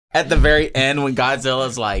At the very end, when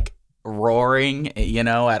Godzilla's like roaring,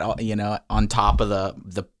 on top of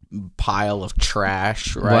the pile of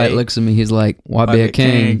trash, right? White looks at me. He's like, "Why be a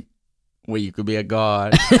king? Well, you could be a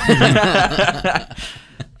god."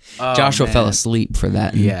 Joshua fell asleep for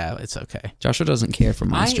that. Yeah, it's okay. Joshua doesn't care for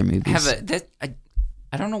monster movies.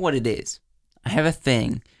 I don't know what it is. I have a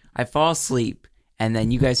thing. I fall asleep, and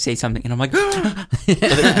then you guys say something, and I'm like,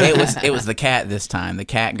 it was the cat this time. The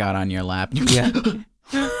cat got on your lap. yeah.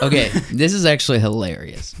 Okay, this is actually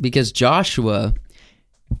hilarious because Joshua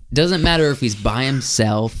doesn't matter if he's by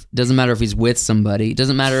himself, doesn't matter if he's with somebody,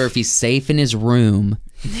 doesn't matter if he's safe in his room.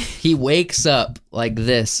 He wakes up like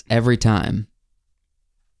this every time.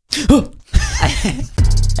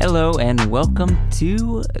 Hello and welcome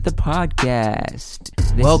to the podcast.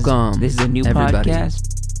 This is a new everybody.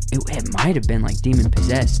 podcast. It might have been like demon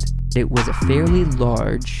possessed. It was a fairly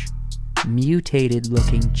large,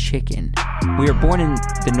 mutated-looking chicken. We were born in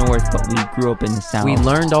the north, but we grew up in the south. We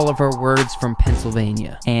learned all of our words from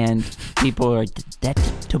Pennsylvania. And people are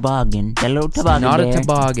that's toboggan. That little toboggan. Not there. a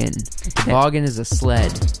toboggan. Toboggan is a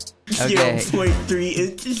sled. Okay. 0.3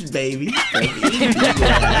 inches, baby.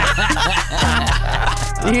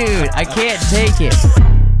 Dude, I can't take it.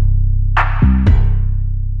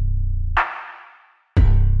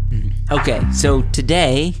 Okay, so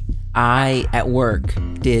today I at work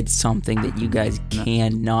did something that you guys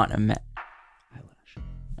cannot imagine.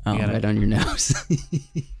 Oh, You got it on your nose.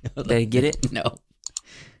 did I get it? No.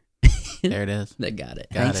 There it is. They got it.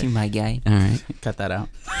 Got Thank you, my guy. All right. Cut that out.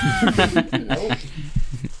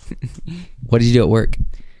 What did you do at work?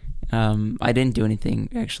 I didn't do anything,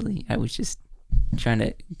 actually. I was just trying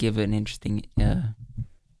to give an interesting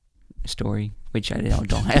story, which I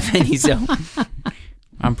don't have any, so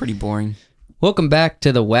I'm pretty boring. Welcome back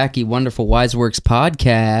to the Wacky Wonderful Wiseworks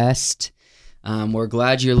podcast. We're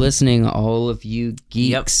glad you're listening, all of you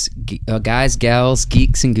geeks, guys, gals,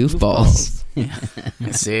 geeks, and goofballs.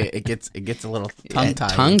 See, it gets a little tongue-tied.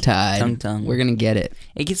 Tongue-tied. Tongue. We're going to get it.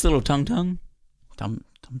 It gets a little tongue. Tongue.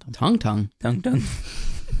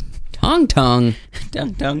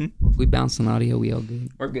 We bounced on audio. We all good.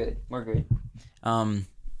 We're good. What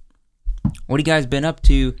have you guys been up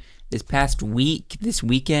to this past week? This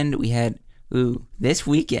weekend we had. This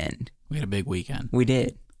weekend We had a big weekend. we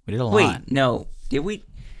did. We did a lot. Wait, no, did we?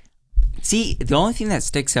 See, the only thing that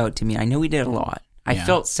sticks out to me, I know we did a lot. I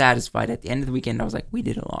felt satisfied at the end of the weekend. I was like, we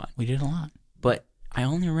did a lot. We did a lot. But I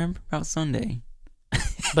only remember about Sunday.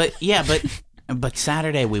 But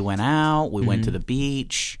Saturday we went out. We went to the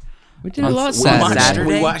beach. We did a lot Saturday.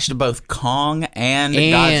 We watched both Kong and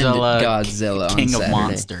Godzilla King on of Saturday.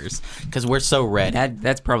 Monsters because we're so ready.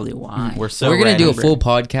 That's probably why. We're so We're going to ready. do a full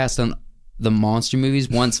podcast on the monster movies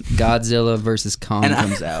once Godzilla versus Kong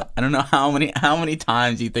comes out. I don't know how many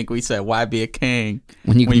times you think we said, "Why be a king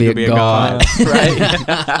When you can be a god."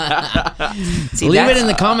 right? See, Leave it in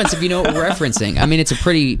the comments if you know what we're referencing. I mean, it's a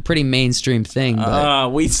pretty mainstream thing,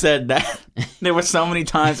 but We said that. There were so many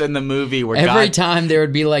times in the movie where every time there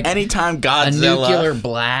would be like anytime a Godzilla, nuclear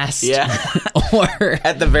blast. yeah, Or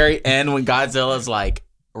at the very end when Godzilla's like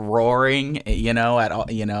roaring,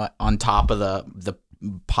 on top of the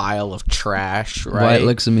pile of trash, right? White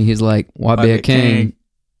looks at me. He's like, "Why be a king?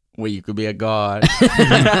 Well, you could be a god."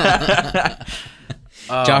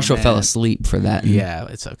 Joshua fell asleep for that. Yeah,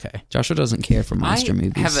 it's okay. Joshua doesn't care for monster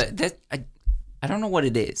movies. I don't know what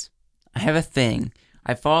it is. I have a thing.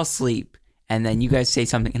 I fall asleep, and then you guys say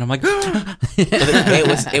something, and I'm like,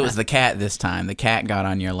 it was the cat this time. The cat got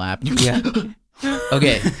on your lap. yeah.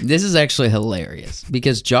 Okay, this is actually hilarious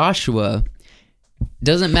because Joshua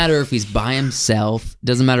doesn't matter if he's by himself,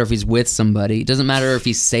 doesn't matter if he's with somebody, doesn't matter if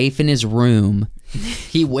he's safe in his room.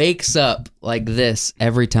 He wakes up like this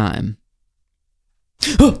every time.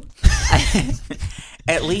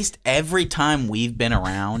 At least every time we've been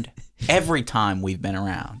around.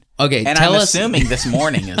 Okay, And tell I'm us. assuming this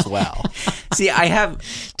morning as well. See,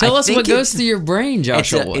 Tell us think what goes through your brain,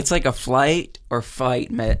 Joshua. It's like a flight or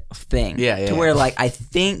fight thing. Yeah. To where like I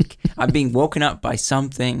think I'm being woken up by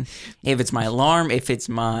something. If it's my alarm, if it's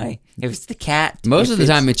the cat. Most if of the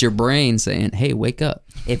time, it's your brain saying, "Hey, wake up."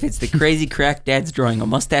 if it's the crazy crack dad's drawing a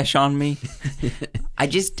mustache on me, I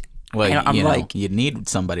just. Well, I'm like, you need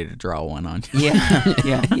somebody to draw one on you.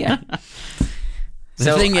 yeah.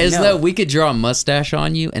 The thing is, though, we could draw a mustache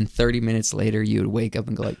on you, and 30 minutes later, you would wake up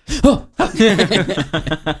and go like, "Oh!"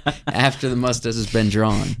 After the mustache has been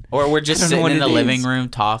drawn. Or we're just sitting in the living room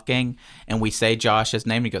talking, and we say Josh's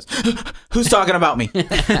name, and he goes, "Who's talking about me?"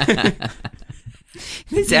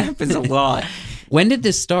 This happens a lot. When did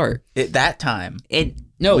this start? At that time,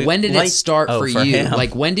 No, We- when did like- it start oh, for for you? him.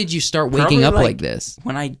 Like, when did you start Probably waking up like- like this?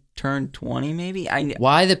 when I turned 20, maybe. I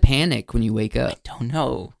Why the panic when you wake up? don't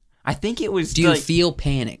know. I think it was. Do you like, feel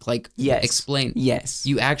panic? Like, Yes. explain. Yes.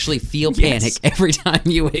 You actually feel Yes. panic every time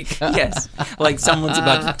you wake up. Yes. Like someone's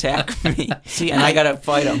about to attack me. See, and I gotta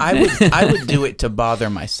fight them. I would do it to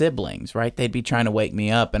bother my siblings, right? They'd be trying to wake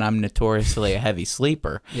me up, and I'm notoriously a heavy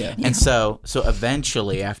sleeper. Yeah. And so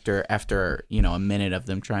eventually, after a minute of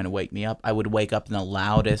them trying to wake me up, I would wake up in the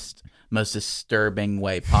loudest, most disturbing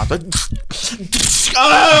way possible.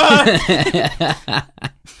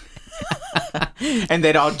 And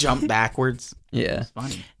they'd all jump backwards. Yeah. It's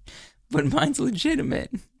funny. But mine's legitimate.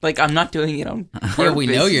 Like I'm not doing it on purpose. Yeah, we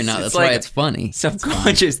know you're not. It's That's like why it's funny. a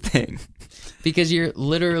subconscious thing. Because you're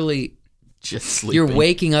literally Just sleeping. you're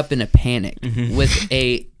waking up in a panic with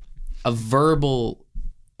a verbal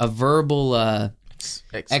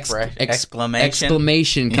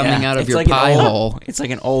exclamation coming Yeah. out of It's your like pie an old, hole. It's like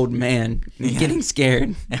an old man getting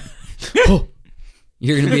scared.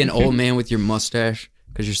 You're gonna be an old man with your mustache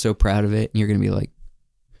because you're so proud of it, and you're gonna be like,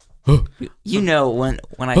 You know, when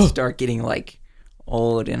I start getting like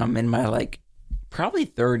old and I'm in my like probably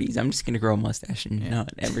 30s, I'm just gonna grow a mustache and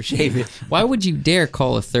not ever shave it. "Why would you dare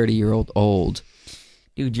call a 30-year-old old?"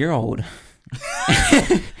 Dude, you're old.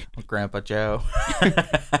 Grandpa Joe.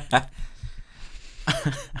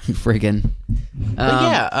 Friggin'. But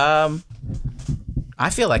yeah, I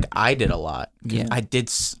feel like I did a lot. Yeah. I did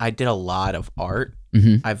a lot of art.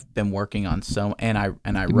 Mhm. I've been working on and I You've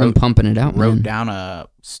been wrote pumping it out, man. down a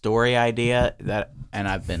story idea and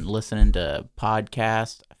I've been listening to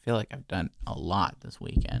podcasts. I feel like I've done a lot this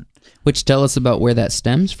weekend Which tell us about where that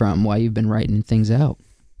stems from. Why you've been writing things out.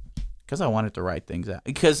 because I wanted to write things out.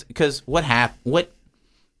 Because what I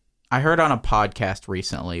heard on a podcast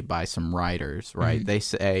recently by some writers, right? They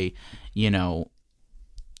say,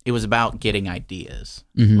 it was about getting ideas,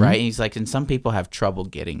 right? And he's like, and some people have trouble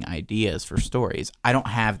getting ideas for stories. I don't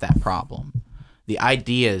have that problem. The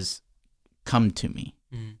ideas come to me,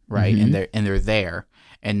 right? And they're there,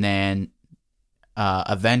 and then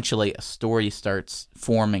eventually a story starts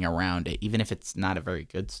forming around it, even if it's not a very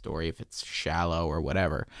good story, if it's shallow or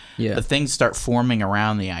whatever. Yeah. But things start forming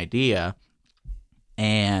around the idea,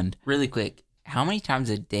 and Really quick, how many times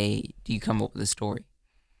a day do you come up with a story?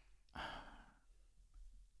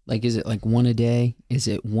 Like, is it like one a day? Is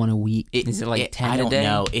it one a week? Is it like 10 I a don't day?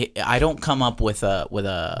 know. I don't come up with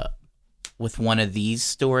one of these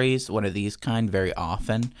stories, one of these kind, very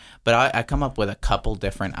often. But I come up with a couple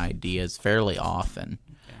different ideas fairly often.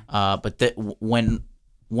 But when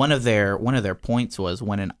one of their points was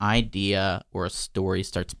when an idea or a story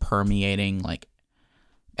starts permeating like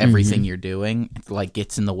everything you're doing, like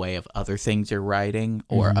gets in the way of other things you're writing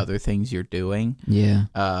or other things you're doing. Yeah.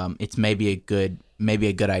 It's maybe a good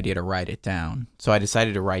idea to write it down. So I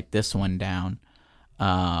decided to write this one down,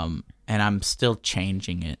 and I'm still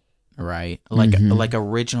changing it. Right, like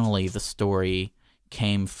originally the story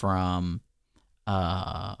came from,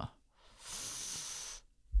 so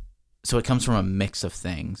it comes from a mix of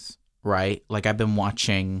things. Right, like I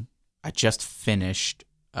just finished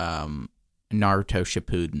Naruto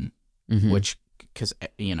Shippuden, which because I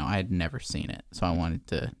had never seen it, so I wanted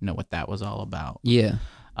to know what that was all about. Yeah.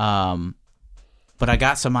 But I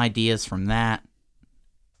got some ideas from that,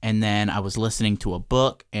 and then I was listening to a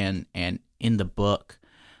book, and in the book,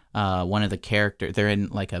 one of the characters, they're in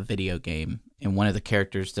like a video game, and one of the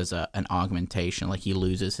characters does an augmentation, like he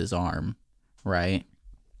loses his arm, right,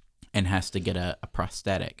 and has to get a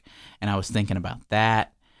prosthetic. And I was thinking about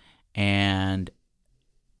that, and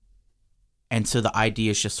so the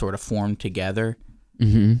ideas just sort of formed together.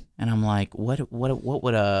 And I'm like, what would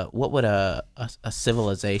a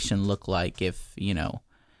civilization look like if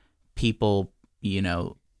people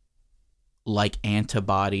like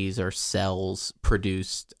antibodies or cells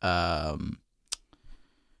produced like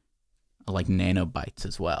nanobites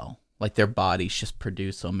as well, like their bodies just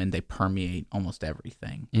produce them and they permeate almost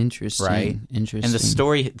everything. Interesting. Right? Interesting. And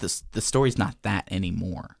the story's not that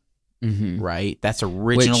anymore. Right, that's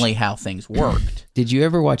originally how things worked. Did you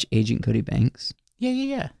ever watch Agent Cody Banks?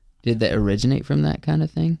 Yeah. Did that originate from that kind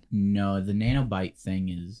of thing? No, the nanobite thing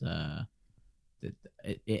is, I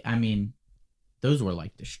mean, those were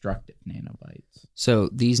like destructive nanobites. So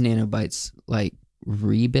these nanobites like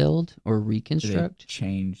rebuild or They reconstruct?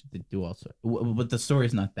 changed the dual, but the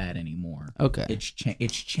story's not that anymore. Okay. It's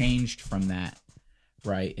changed from that,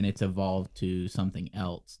 right, and it's evolved to something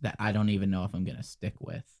else that I don't even know if I'm gonna stick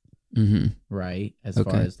with. Right, as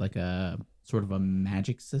far as like a sort of a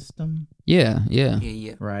magic system. Yeah. Yeah.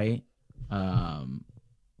 Right.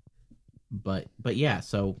 But yeah,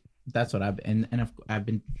 so That's what I've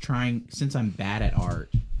been trying since I'm bad at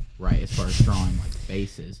art, right? As far as drawing like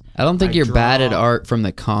faces. I don't think you're bad at draw- art from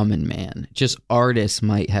the common man. Just artists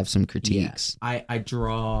might have some critiques. I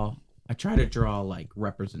try to draw like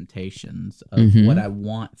representations of Mhm. what I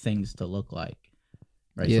want things to look like.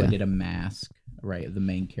 Right. So Yeah. I did a mask, right? The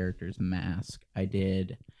main character's mask.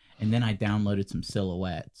 And then I downloaded some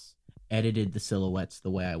silhouettes, edited the silhouettes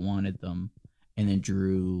the way I wanted them, and then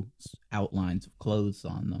drew outlines of clothes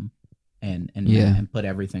on them and put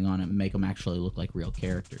everything on it and make them actually look like real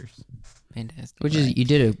characters. Fantastic. Which is, you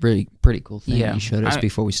did a pretty cool thing. Yeah. You showed us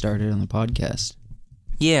before we started on the podcast.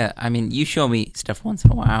 Yeah, I mean, you show me stuff once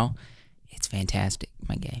in a while. It's fantastic,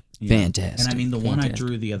 my game. Yeah. Fantastic. And I mean, the one I Fantastic.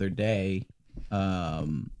 drew the other day,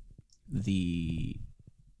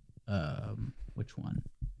 which one?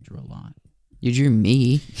 I drew a lot. You drew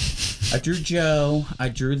me. I drew Joe. I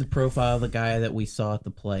drew the profile of the guy that we saw at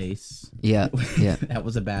the place. Yeah, yeah. That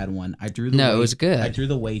was a bad one. I drew the No, it was good. I drew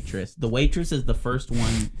the waitress. The waitress is the first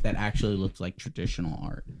one that actually looks like traditional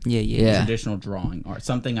art. Yeah. Traditional drawing art.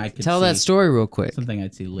 Something I could Tell see, that story real quick. Something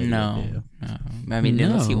I'd see Lydia No, do. no. I mean,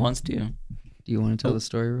 unless he No. wants to. Do you want to tell the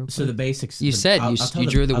story real quick? So the basics. You said you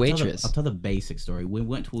drew the waitress. I'll tell the basic story. We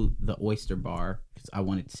went to the oyster bar because I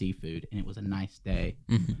wanted seafood, and it was a nice day.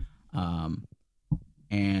 Mhm.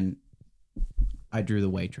 And I drew the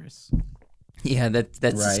waitress. Yeah, that's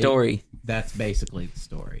the Right. story. That's basically the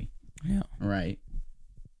story. Yeah. Right.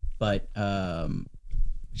 But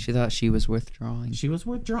She thought she was worth drawing. she was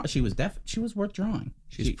worth drawing. She was worth drawing.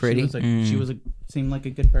 She's pretty? She was seemed like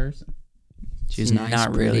a good person. She's nice,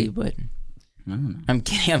 Not pretty, really, but I don't know. I'm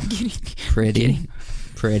kidding. pretty, Kidding.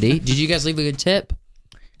 pretty. Did you guys leave a good tip?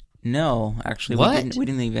 No, actually, What? we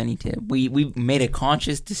didn't leave any tip. We made a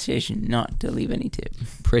conscious decision not to leave any tip.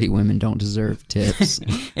 Pretty women don't deserve tips.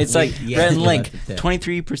 It's like Yeah, red we link. left the tip.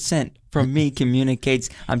 23% from me communicates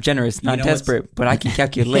I'm generous, not know what's- desperate, but I can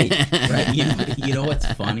calculate. Right? You know what's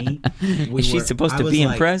funny? Is she supposed to be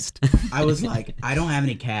impressed? I was like, I don't have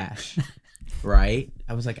any cash. Right?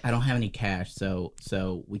 I was like, I don't have any cash, so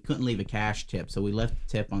we couldn't leave a cash tip, so we left the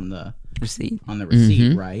tip on the Receipt.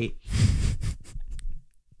 receipt, Mhm. right?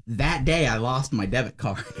 That day I lost my debit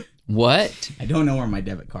card. What? I don't know where my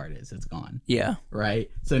debit card is. It's gone. Yeah. Right?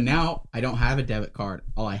 So now I don't have a debit card.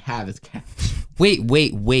 All I have is cash. Wait.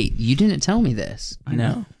 You didn't tell me this. I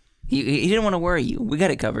know. No. He didn't want to worry you. We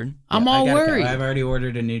got it covered. I'm I all got a worried. I've already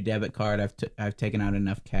ordered a new debit card. I've taken out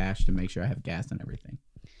enough cash to make sure I have gas and everything.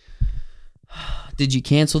 Did you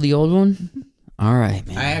cancel the old one? All right,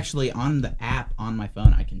 man. I actually, on the app on my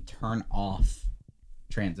phone, I can turn off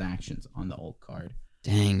transactions on the old card.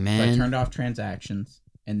 Dang, So I man. turned off transactions,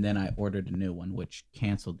 and then I ordered a new one, which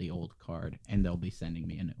canceled the old card, and they'll be sending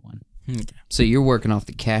me a new one. Okay. So you're working off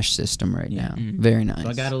the cash system right Yeah. now. Mhm. Very nice. So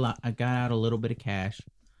I got out a little bit of cash.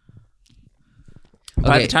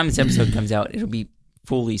 By Okay. the time this episode comes out, it'll be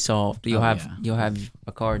fully solved. You'll Oh, have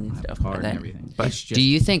a card and I have stuff. a by card and then. everything. But It's just, Do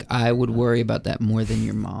you think I would worry about that more than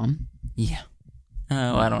your mom? yeah.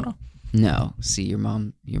 Oh, I don't know. No. See, your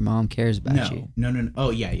mom cares about you. no. Oh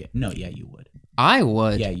yeah. No, yeah, you would. I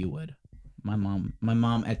would. Yeah, you would. My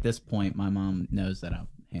mom. At this point, my mom knows that I'll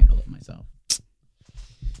handle it myself.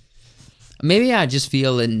 Maybe I just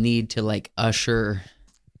feel a need to like usher,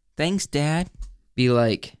 Thanks, Dad. be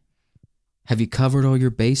like, have you covered all your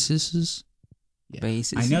bases? Yeah.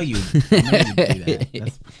 Bases. I know you. I know you'd do that.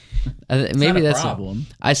 It's Maybe not a that's problem.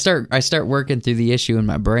 I start working through the issue in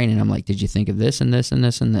my brain, and I'm like, did you think of this and this and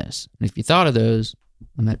this and this? And if you thought of those,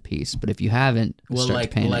 I'm at peace. But if you haven't, I Well, start to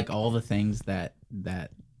panic. like all the things that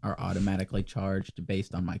are automatically charged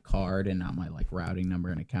based on my card and not my like routing number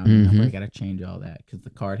and accounting number. I gotta change all that because the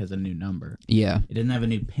card has a new number. yeah, It doesn't have a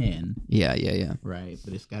new PIN, yeah. right?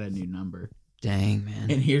 But it's got a new number. Dang, man.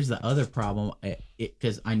 And here's the other problem,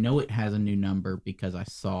 because I know it has a new number because I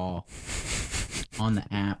saw on the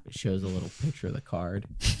app it shows a little picture of the card,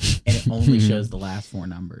 and it only shows the last four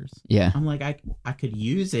numbers. Yeah. I'm like, I could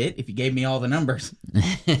use it if you gave me all the numbers. So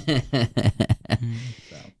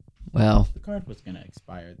Well, the card was gonna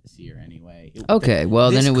expire this year anyway. okay. Well,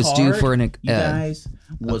 then This it was due card, for an You guys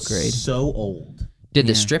was upgrade. so old. Did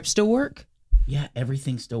the Yeah. strip still work? Yeah,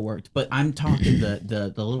 everything still worked, but I'm talking the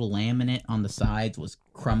little laminate on the sides was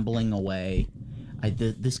crumbling away.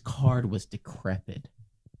 This card was decrepit.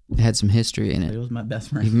 It had some history in It it. was my best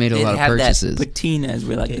friend. You've made a It lot of had purchases. that patina, as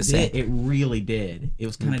we like to It say. did. It really did. It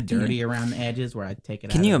was kind of dirty around the edges where I'd take it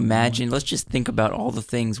out. Can you every imagine? once. Let's just think about all the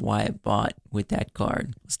things Wyatt bought with that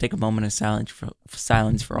card. Let's take a moment of silence for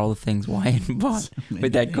all the things Wyatt bought So many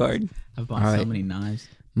with that things. card. I've bought All so right. many knives.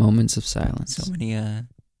 Moments of silence. So many.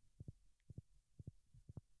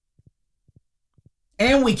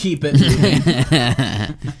 And we keep it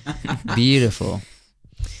moving. Beautiful.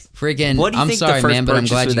 Freaking, What do you I'm think the sorry, first man, but I'm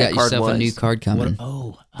purchase glad with you that got card yourself a was? new card coming.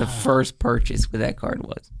 The first purchase with that card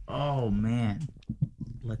was. Oh man.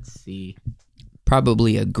 Let's see.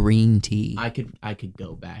 Probably a green tea. I could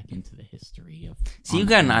go back into the history of. So you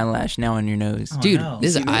got an eyelash now on your nose. Oh, Dude, no.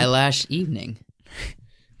 this is eyelash evening.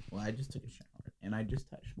 Well, I just took a shower and I just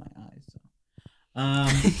touched my eyes. So,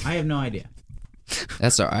 I have no idea.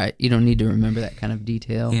 That's all right. You don't need to remember that kind of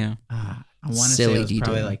detail. Yeah. I want to say Silly it was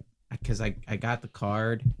probably detail. like because I got the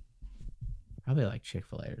card. Probably like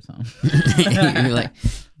Chick-fil-A or something. You're like,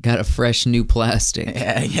 got a fresh new plastic.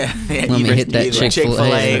 yeah. Let me hit that Either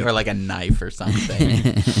Chick-fil-A. or like a knife or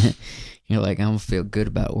something. You're like, I'm gonna feel good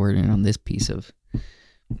about ordering on this piece of.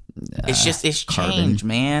 It's carbon. changed,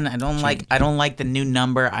 man. I don't like the new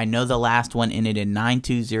number. I know the last one ended in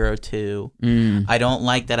 9202. I don't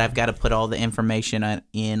like that I've got to put all the information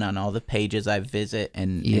on all the pages I visit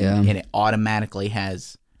and it automatically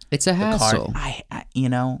has It's a the hassle. card.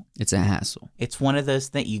 It's a hassle. It's one of those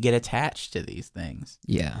things you get attached to these things.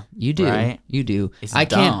 Yeah, you do. Right? You do. It's I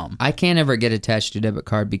dumb. can't ever get attached to a debit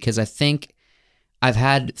card because I think I've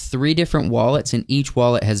had 3 different wallets and each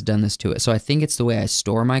wallet has done this to it. So I think it's the way I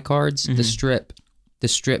store my cards. The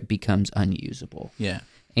strip becomes unusable. Yeah.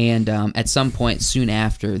 And at some point soon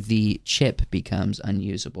after, the chip becomes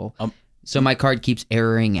unusable. So my card keeps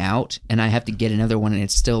erroring out, and I have to get another one, and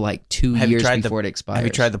it's still like 2 years before it expires. Have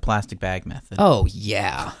you tried the plastic bag method? Oh,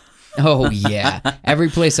 yeah. Oh, yeah. Every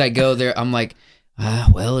place I go there, I'm like,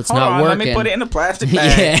 well, it's not working. Let me put it in a plastic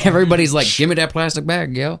bag. Yeah, everybody's like, give me that plastic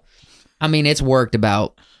bag, yo. I mean, it's worked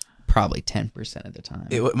about probably 10% of the time.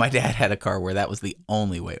 My dad had a car where that was the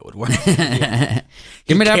only way it would work.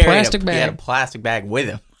 Give me that plastic bag. He had a plastic bag with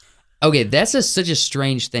him. Okay, that's such a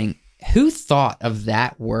strange thing. Who thought of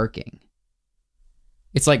that working?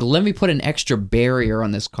 It's like, let me put an extra barrier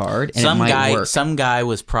on this card, and it might work. Some guy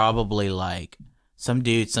was probably like, some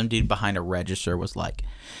dude behind a register was like,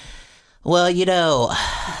 well,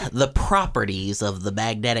 the properties of the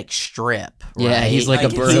magnetic strip. Right? Yeah, he's like a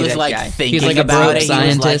broke. He was like thinking He's like a about broke it.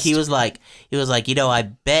 scientist. He was like,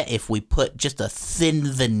 I bet if we put just a thin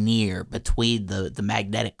veneer between the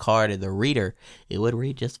magnetic card and the reader, it would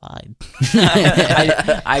read just fine.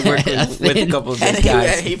 I work with a couple of these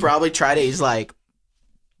guys. He probably tried it. He's like,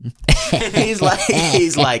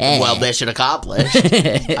 well, mission accomplished.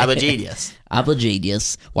 I'm a genius. I'm a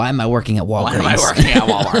genius. Why am I working at Walgreens? Why am I working at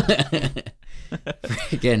Walmart?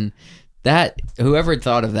 Again, whoever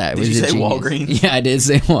thought of that Did was you a say genius. Walgreens? Yeah, I did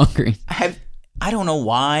say Walgreens. I don't know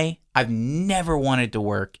why. I've never wanted to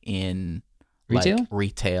work in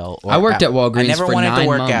retail. I worked at Walgreens I never for wanted 9 to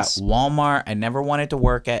work months. at Walmart. I never wanted to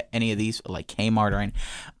work at any of these like Kmart or anything.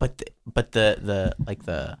 But the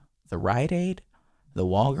Rite Aid, the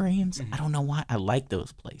Walgreens. I don't know why I like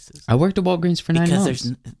those places. I worked at Walgreens for 9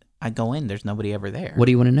 months. I go in. There's nobody ever there. What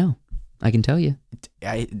do you want to know? I can tell you.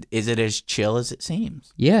 Is it as chill as it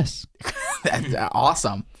seems? Yes. That's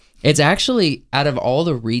awesome. It's actually, out of all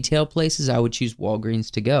the retail places, I would choose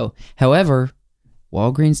Walgreens to go. However,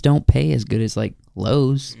 Walgreens don't pay as good as like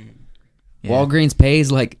Lowe's. Yeah. Walgreens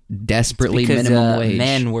pays like desperately minimum wage.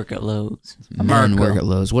 Men work at Lowe's. Men work at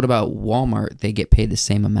Lowe's. What about Walmart? They get paid the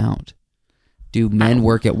same amount. Do men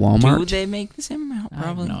work at Walmart? Do they make the same amount?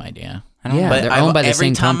 Probably. I have no idea. I don't know. But they're owned by the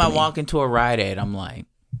same every time company. I walk into a Rite Aid, I'm like,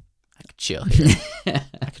 I could chill here.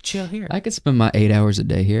 I could chill here. I could spend my 8 hours a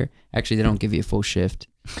day here. Actually, they don't give you a full shift.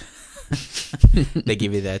 They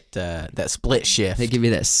give you that split shift. They give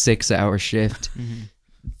you that 6-hour shift.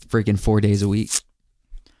 Freaking 4 days a week.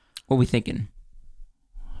 What are we thinking?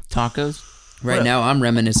 Tacos? Right now, I'm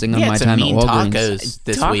reminiscing on my some time at mean Walgreens. tacos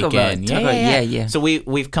this Talk about weekend. taco- yeah. So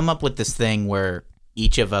we've come up with this thing where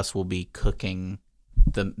each of us will be cooking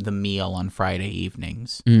the meal on Friday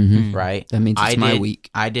evenings, right? That means it's my week.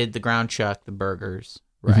 I did the ground chuck, the burgers,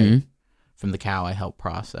 right? Mhm. From the cow I helped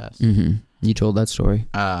process. You told that story.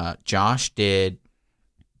 Josh did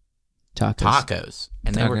tacos,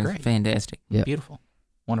 and they were Tacos, great. Fantastic. Yep. Beautiful.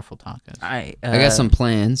 Wonderful tacos. I got some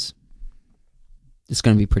plans. It's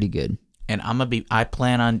going to be pretty good. And I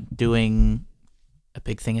plan on doing a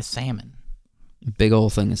big thing of salmon. A big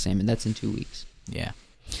old thing of salmon. That's in 2 weeks. Yeah.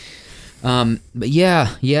 But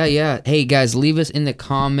yeah. Hey guys, leave us in the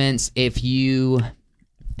comments if you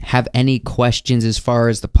have any questions as far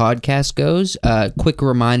as the podcast goes. Quick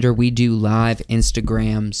reminder, we do live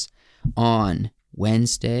Instagrams on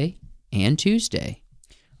Wednesday and Tuesday.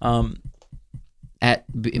 At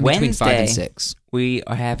between Wednesday, 5 and 6. We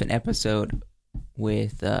have an episode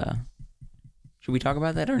with should we talk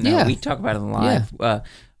about that or no? Yeah. We talk about it live.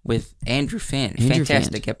 with Andrew Fant. Andrew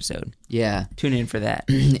Fantastic Fant. episode. Yeah. Tune in for that.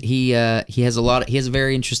 He has a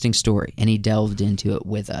very interesting story, and he delved into it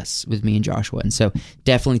with us, with me and Joshua. And so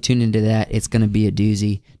definitely tune into that. It's going to be a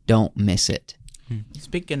doozy. Don't miss it.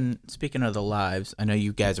 Speaking of the lives, I know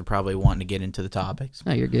you guys are probably wanting to get into the topics.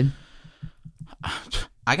 Oh, you're good.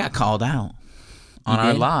 I got called out on You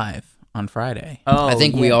our did? live on Friday. Oh, I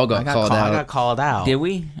think we yeah. all got called I out. got called out. Did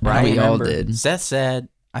we? Right. We all remember. did. Seth said,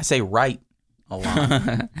 I say right a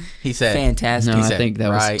lot. He said, Fantastic. No, He I said, think that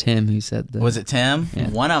right. was Tim who said that. was it Tim? Yeah.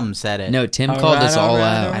 One of them said it. No, Tim All called right, us all all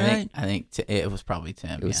right, out. all right. I think it was probably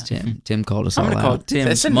Tim. It was yeah. Tim. Tim called us I'm all gonna call out.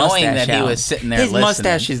 Tim's It's annoying mustache that he out. was sitting there His listening.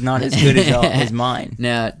 mustache is not as good as mine.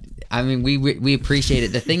 Now, I mean, we appreciate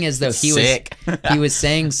it. The thing is, though, Sick. he was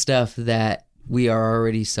saying stuff that we are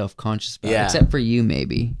already self-conscious about, Yeah. except for you,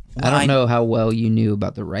 maybe. I Well, don't know how well you knew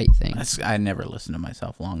about the right thing. I never listened to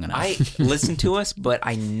myself long enough. I listen to us, but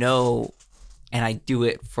I know, and I do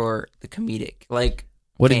it for the comedic. Like,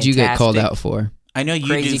 What did you get called fantastic. out for? I know you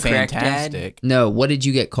Crazy do Crack Dad. fantastic. No, what did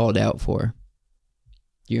you get called out for?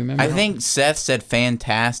 Do you remember? I think Seth said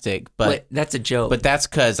fantastic, but that's a joke. that's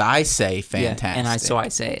because I say Yeah, fantastic. and I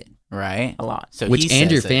say it right. a lot. So Which he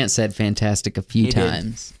Andrew says it. Fant said fantastic a few He did.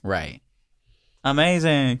 times. Right.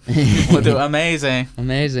 Amazing. We'll do amazing.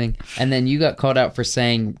 Amazing. And then you got called out for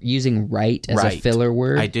using right as a Right. filler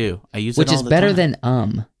word. I do. I use Which it all is the better time.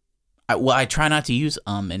 than I try not to use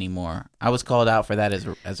anymore. I was called out for that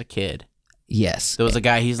as a kid. Yes. There was a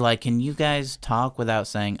guy. He's like, "Can you guys talk without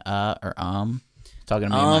saying or Talking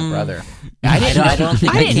to me and my brother. I don't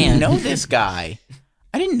think I didn't can. know this guy.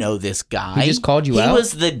 I didn't know this guy. He just called you out? He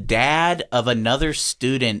was the dad of another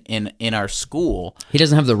student in our school, He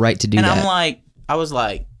doesn't have the right to do and that. I was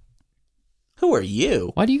like, "Who are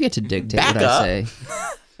you?" Why do you get to dictate Back what up. I say?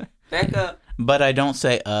 Back up. But I don't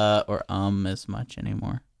say or as much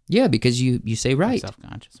anymore. Yeah, because you say I'm right.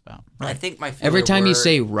 self-conscious about. I think my favorite Every time you word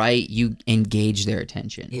say right, you engage their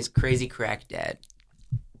attention. is crazy crack dad.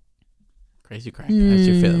 Crazy crack. That's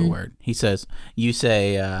your favorite word. He says. You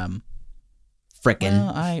say. Frickin'.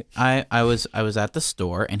 Well, I was at the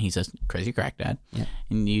store, and he says, "Crazy crack dad," Yeah.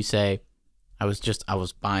 and you say, I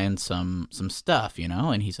was buying some stuff,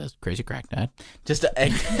 and he says, "Crazy crack dad," just to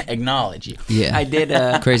acknowledge you. Yeah. I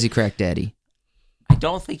did. Crazy crack daddy. I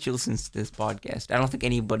don't think she listens to this podcast. I don't think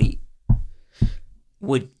anybody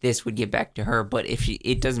would get back to her. But if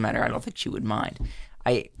it doesn't matter. I don't think she would mind.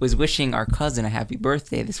 I was wishing our cousin a happy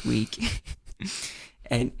birthday this week,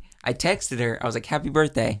 and I texted her. I was like, "Happy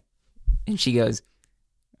birthday," and she goes,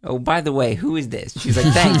 "Oh, by the way, who is this?" She's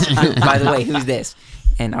like, "Thanks. By the way, who's this?"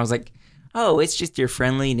 And I was like, "Oh, it's just your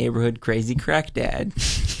friendly neighborhood crazy crack dad."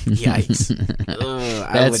 Yikes!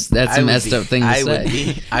 That's a messed up thing to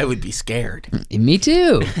say. I would be scared. Me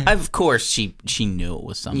too. Of course, she knew it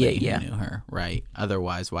was somebody Yeah. who knew her, right?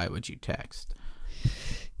 Otherwise, why would you text?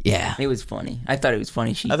 Yeah. It was funny. I thought it was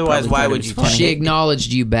funny. She Otherwise, probably why thought it would was you funny. text? She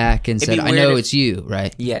acknowledged you back and It'd said, be I weird know if- it's you,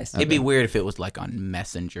 right? Yes. It'd be weird if it was like on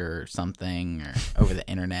Messenger or something, or over the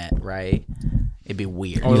internet, right? It'd be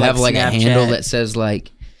weird. Or You like have like a Snapchat. handle that says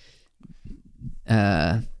like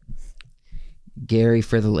Gary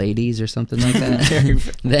for the ladies or something like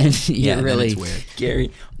that. Then yeah, you're then really it's weird.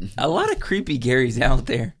 Gary. A lot of creepy Garys out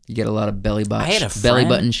there. you get a lot of belly I had a belly friend-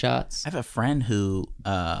 button shots. I have a friend who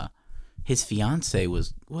his fiance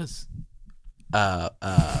was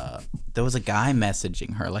there was a guy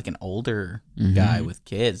messaging her, like an older guy with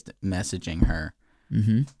kids messaging her,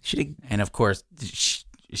 Should and of course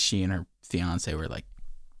she and her fiance were like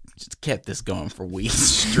just kept this going for weeks,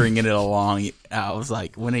 stringing it along. I was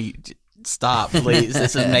like, when are you stop, please?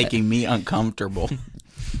 This is making me uncomfortable.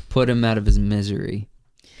 Put him out of his misery.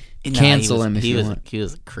 No, Cancel him if you was, want. He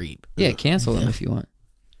was a creep. Yeah, cancel him if you want.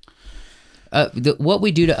 What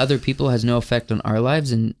we do to other people has no effect on our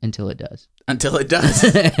lives until it does. Until it does.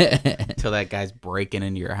 Until that guy's breaking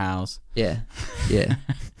into your house. Yeah.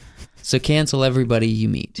 So cancel everybody you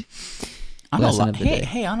meet. Lesson of the day.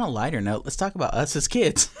 Hey, on a lighter note, let's talk about us as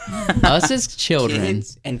kids. Us as children.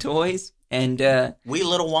 kids and toys and We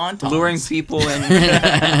little wontons. luring people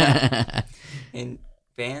and in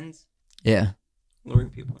vans. Yeah. Luring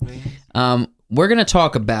people in vans. We're gonna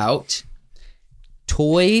talk about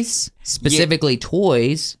toys, specifically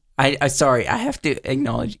toys. I sorry, I have to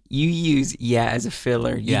acknowledge you use as a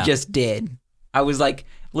filler. You Yeah. just did. I was like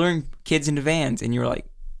luring kids into vans, and you were like,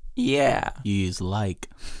 yeah. You use like.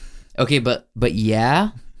 Okay, but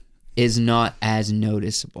yeah is not as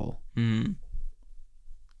noticeable. Mm.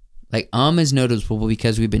 Like is noticeable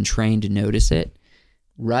because we've been trained to notice it.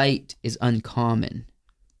 Right is uncommon,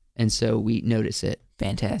 and so we notice it.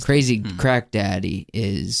 Fantastic. Crazy Crack Daddy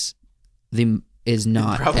is the is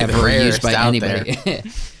not Probably the ever rarest used by out anybody.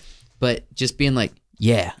 But just being like,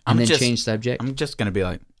 yeah, and then change subject. I'm just gonna be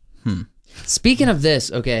like, Speaking of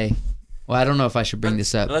this, okay. Well, I don't know if I should bring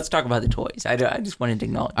this up. Let's talk about the toys. I just wanted to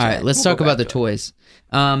acknowledge. All right, let's talk about the toys.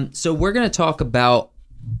 So we're going to talk about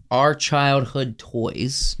our childhood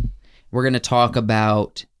toys. We're going to talk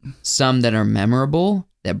about some that are memorable,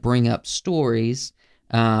 that bring up stories.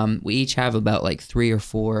 We each have about like 3 or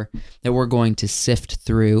 4 that we're going to sift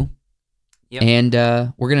through. Yep. And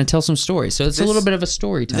we're going to tell some stories. So it's a little bit of a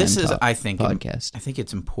story time I think, podcast. I think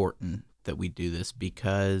it's important that we do this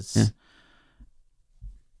because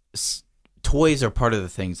toys are part of the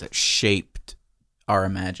things that shaped our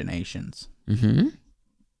imaginations. Mm-hmm.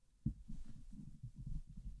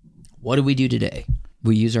 What do we do today?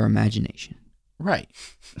 We use our imagination. Right.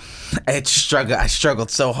 I struggled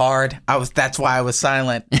so hard. That's why I was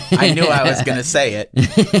silent. I knew I was going to say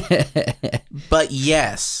it. But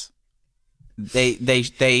yes,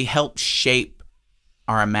 they help shape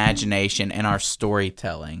our imagination and our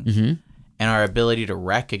storytelling. Mm-hmm. And our ability to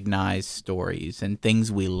recognize stories and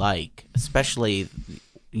things we like, especially,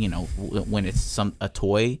 when it's a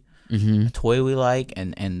toy we like,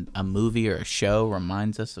 and a movie or a show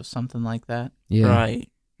reminds us of something like that. Yeah. Right.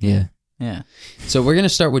 Yeah. Yeah. So we're going to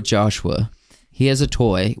start with Joshua. He has a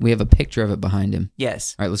toy. We have a picture of it behind him.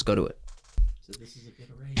 Yes. All right, let's go to it. So this is a good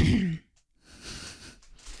array.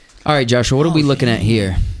 All right, Joshua, what are we looking at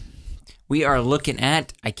here? We are looking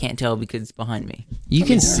at, I can't tell because it's behind me. You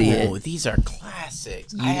can see it. Oh, these are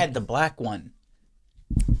classics. I had the black one.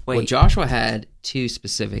 Wait. Well, Joshua had 2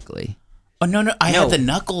 specifically. Oh, no. I had the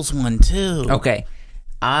Knuckles one, too. Okay.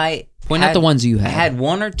 Point out the ones you had. I had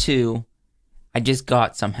 1 or 2 I just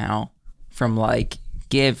got somehow from, like,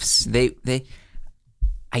 gifts.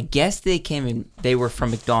 I guess they were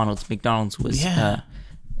from McDonald's. McDonald's was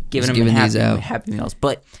giving them Happy Meals.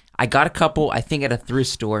 But I got a couple, I think, at a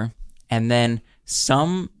thrift store. And then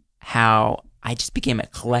somehow I just became a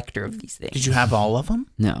collector of these things. Did you have all of them?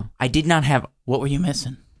 No. I did not have. What were you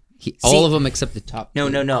missing? All of them except the top 2.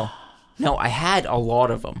 No. No, I had a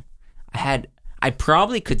lot of them. I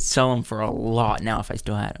probably could sell them for a lot now if I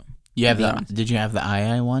still had them. Did you have the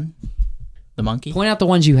II one? The monkey? Point out the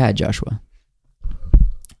ones you had, Joshua.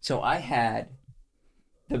 So I had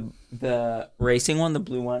the racing one, the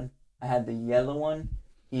blue one. I had the yellow one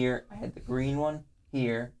here. I had the green one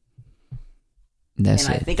here. That's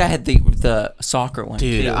and it. I think I had the soccer one.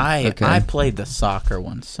 Dude, too. I played the soccer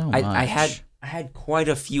one so much. I had quite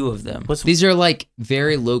a few of them. These are like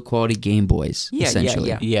very low quality Game Boys,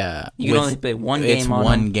 essentially. Yeah. You can only play one game. It's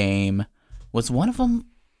one game. Was one of them?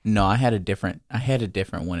 No, I had a different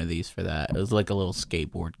one of these for that. It was like a little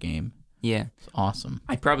skateboard game. Yeah. It's awesome.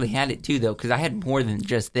 I probably had it too though, because I had more than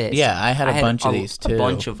just this. Yeah, I had a bunch of these too. A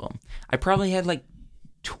bunch of them. I probably had like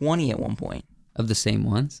 20 at one point. Of the same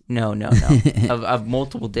ones? No. of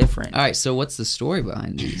multiple different. All right, so what's the story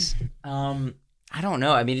behind these? I don't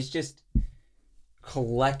know. I mean, it's just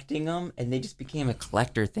collecting them, and they just became a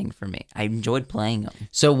collector thing for me. I enjoyed playing them.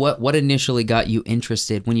 So what initially got you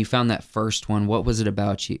interested when you found that first one? What was it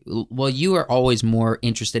about you? Well, you are always more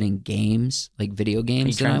interested in games, like video games.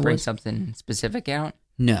 Are you trying to bring was. something specific out?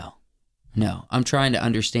 No. I'm trying to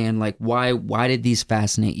understand, like, why did these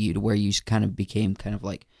fascinate you to where you kind of became kind of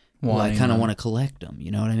like, well, I kind of want to collect them.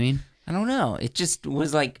 You know what I mean? I don't know. It just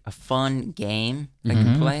was like a fun game I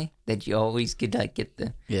could play that you always could like get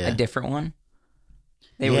a different one.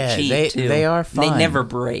 They were cheap too. They are fun. They never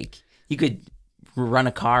break. You could run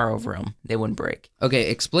a car over them. They wouldn't break.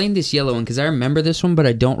 Okay, explain this yellow one because I remember this one, but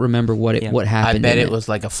I don't remember what happened. I bet it was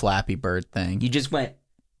like a Flappy Bird thing. You just went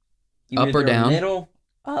up or down, middle,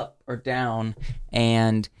 up or down,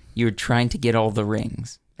 and you were trying to get all the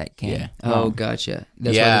rings that came. Yeah. Oh, gotcha.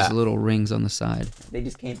 That's why there's little rings on the side. They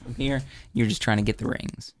just came from here. You're just trying to get the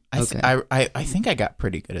rings. I think I got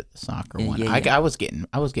pretty good at the soccer one. Yeah. I was getting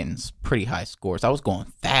pretty high scores. I was going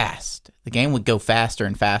fast. The game would go faster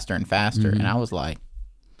and faster and faster, and I was like,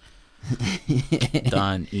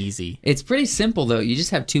 done, easy. It's pretty simple though. You just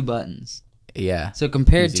have 2 buttons. Yeah. So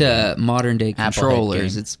compared to modern day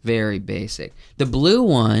controllers, it's very basic. The blue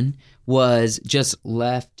one was just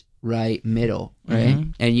left, right, middle, right?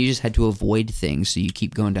 Mm-hmm. And you just had to avoid things so you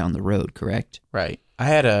keep going down the road, correct? Right.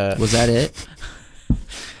 Was that it?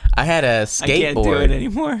 I had a skateboard. I can't do it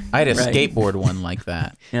anymore. I had a skateboard one like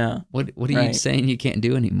that. Yeah. What are you saying you can't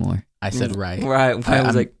do anymore? I said right. Right. I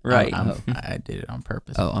was like, right. I did it on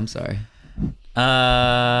purpose. Oh, I'm sorry.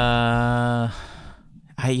 I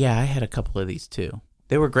had a couple of these too.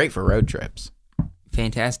 They were great for road trips.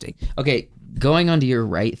 Fantastic. Okay, going on to your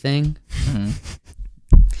right thing. Mm-hmm.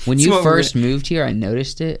 When you first moved here, I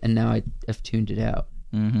noticed it, and now I've tuned it out.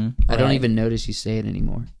 Mm-hmm. I don't Right. even notice you say it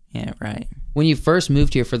anymore. Yeah, right. When you first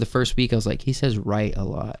moved here for the first week, I was like, he says right a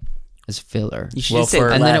lot as filler. You should Well, say for-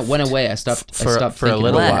 And then it left. went away. I stopped For a thinking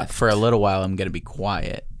little about while, it. for a little while, I'm gonna be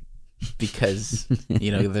quiet because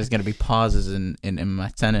there's gonna be pauses in my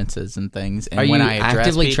sentences and things. And Are you when I address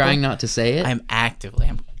actively people, trying not to say it?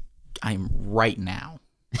 I'm right now.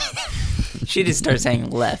 She just start saying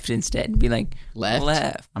left instead. Be like Left?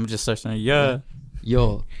 left. I'm just start saying yeah.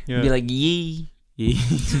 Yo. Yeah. Be like yee Yeah.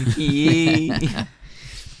 yee.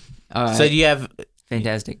 All right. So do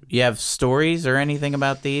you have stories or anything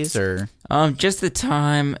about these or? Just the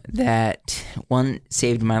time that one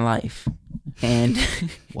saved my life, and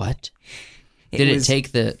what? Did it was-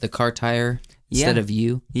 take the car tire instead Yeah. of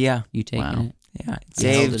you? Yeah, You taking Wow. it? yeah, it You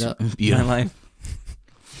held saved it up. my Beautiful. life.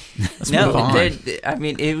 Let's move on. I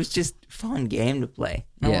mean, it was just a fun game to play.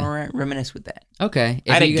 I Yeah. want to reminisce with that. Okay.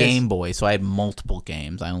 I had If a you guys- Game Boy, so I had multiple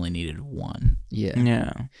games. I only needed one. Yeah.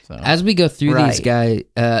 No, So As we go through these Right.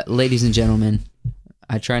 guys, ladies and gentlemen,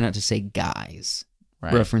 I try not to say guys,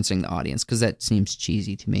 right. referencing the audience, because that seems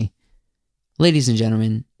cheesy to me. Ladies and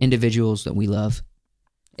gentlemen, individuals that we love.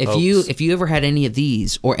 If you ever had any of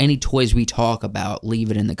these or any toys we talk about,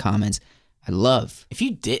 leave it in the comments. I love. If you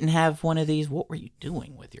didn't have one of these, what were you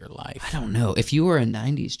doing with your life? I don't know. If you were a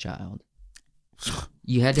 90s child,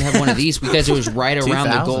 you had to have one of these because it was right around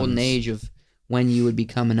the 2000s. golden age of when you would be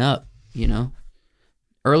coming up,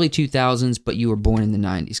 Early 2000s, but you were born in the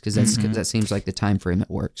 90s because that seems like the time frame it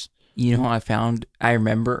works. you know, I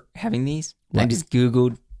remember having these. I What? just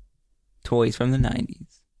Googled toys from the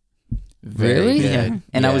 90s. Very Really? good. Yeah,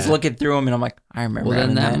 and I was Yeah. looking through them, and I'm like, I remember. Well,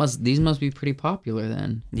 then having that. these must be pretty popular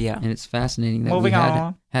then. Yeah. And it's fascinating that Moving we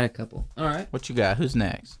on. had a couple. All right. What you got? Who's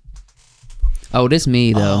next? Oh, this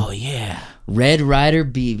me though. Oh yeah. Red Ryder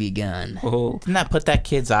BB gun. Oh, Didn't that put that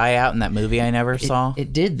kid's eye out in that movie I never saw?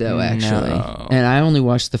 It did though, actually. No. And I only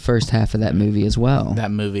watched the first half of that movie as well. That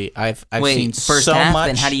movie, I've wait, seen first so half. much.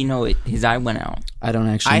 Then how do you know it? His eye went out. I don't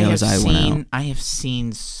actually know his eye went out. I have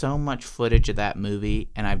seen so much footage of that movie,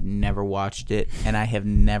 and I've never watched it, and I have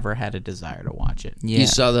never had a desire to watch it. Yeah. You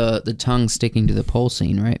saw the tongue sticking to the pole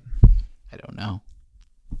scene, right? I don't know.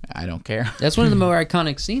 I don't care. That's one of the more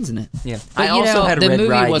iconic scenes in it. Yeah. But, I you also know, had a the Red movie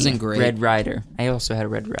Rider. wasn't great. Red Rider. I also had a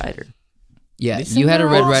Red Rider. Yeah, These you things had a are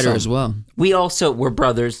Red Ryder awesome. as well. We also were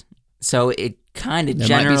brothers, so it kind of There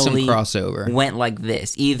might be some generally crossover. went like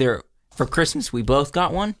this. Either for Christmas we both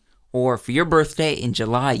got one, or for your birthday in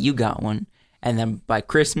July you got one, and then by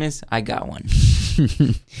Christmas I got one.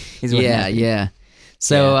 Is what Yeah, happened. yeah.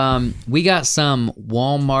 So we got some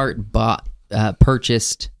Walmart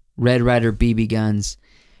purchased Red Ryder BB guns.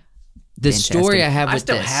 The Fantastic. story I have with I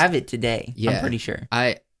still this, have it today. Yeah. I'm pretty sure.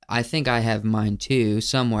 I think I have mine too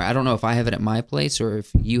somewhere. I don't know if I have it at my place or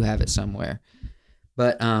if you have it somewhere.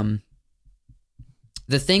 But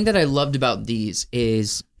the thing that I loved about these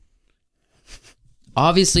is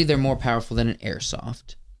obviously they're more powerful than an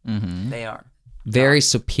airsoft. Mm-hmm. They are. Very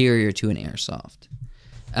superior to an airsoft.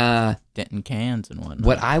 Denton cans and whatnot.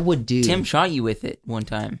 What I would do, Tim shot you with it one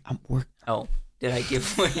time. we're- Oh, did I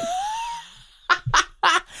give away?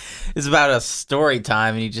 It's about a story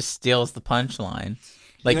time, and he just steals the punchline.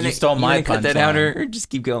 Like you stole my wanna cut that out, punchline. or just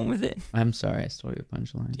keep going with it. I'm sorry, I stole your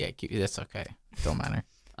punchline. Yeah, that's okay. Don't matter.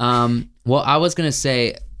 Well, I was gonna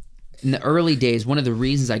say, in the early days, one of the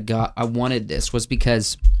reasons I wanted this was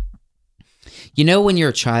because, when you're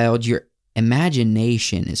a child, your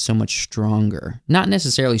imagination is so much stronger. Not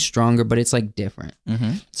necessarily stronger, but it's like different.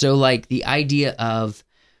 Mm-hmm. So, like the idea of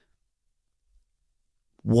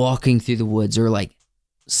walking through the woods or like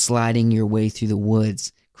sliding your way through the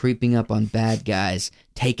woods, creeping up on bad guys,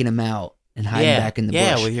 taking them out, and hiding back in the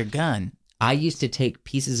bush. with your gun. I used to take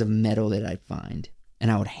pieces of metal that I'd find and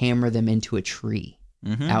I would hammer them into a tree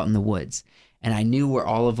Mm-hmm. out in the woods. And I knew where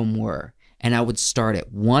all of them were. And I would start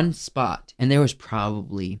at one spot. And there was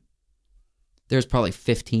probably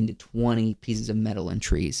 15 to 20 pieces of metal in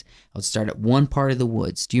trees. I would start at one part of the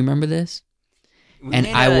woods. Do you remember this? You And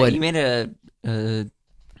made you made a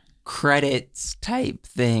credits type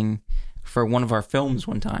thing for one of our films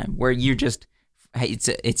one time where you're just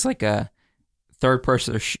it's like a third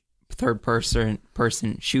person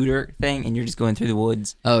shooter thing, and you're just going through the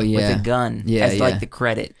woods Oh, yeah. with a gun Yeah, as yeah. like the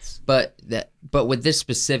credits. But with this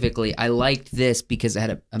specifically, I liked this because it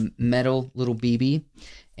had a metal little BB.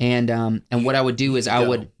 And what I would do is I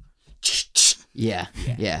would... Yeah,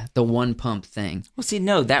 the one pump thing. Well, see,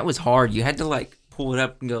 no, that was hard. You had to like pull it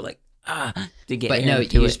up and go like to get But air no,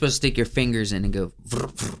 into you're it. supposed to stick your fingers in and go...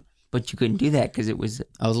 But you couldn't do that because it was.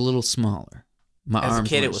 I was a little smaller. My As a arms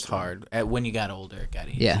kid, it weren't was strong. hard. When you got older, it got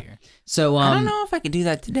easier. Yeah. So I don't know if I could do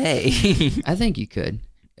that today. I think you could.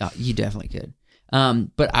 You definitely could.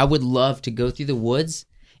 But I would love to go through the woods,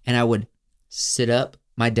 and I would sit up.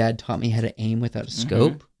 My dad taught me how to aim without a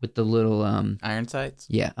scope with the little Iron sights?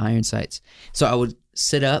 Yeah, iron sights. So I would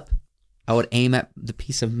sit up, I would aim at the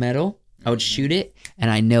piece of metal, I would shoot it,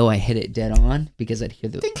 and I know I hit it dead on because I'd hear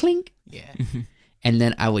the clink. Yeah. And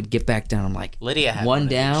then I would get back down. I'm like, Lydia had one of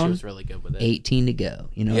these. down, She was really good with it. 18 to go.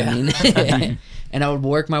 You know Yeah. what I mean? And I would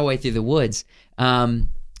work my way through the woods.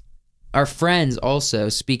 Our friends also,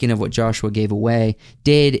 speaking of what Joshua gave away,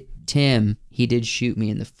 Tim, he did shoot me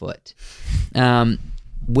in the foot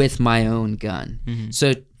with my own gun.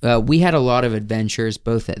 So we had a lot of adventures,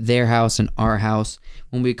 both at their house and our house.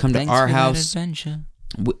 When we come to our house,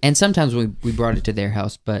 and sometimes we brought it to their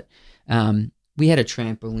house, but we had a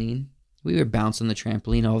trampoline. We were bouncing the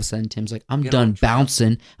trampoline. All of a sudden, Tim's like, I'm done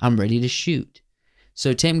bouncing. I'm ready to shoot.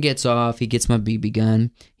 So Tim gets off. He gets my BB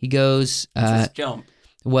gun. He goes, Just jump.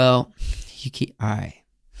 well, you keep, all right.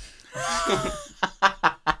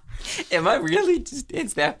 Am I really just,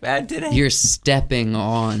 it's that bad today? You're stepping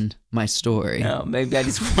on my story. No, maybe I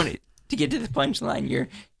just wanted to get to the punchline. You're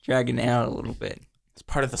dragging it out a little bit. It's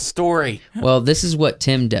part of the story. Well, this is what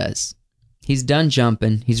Tim does. He's done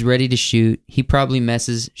jumping. He's ready to shoot. He probably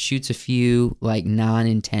shoots a few like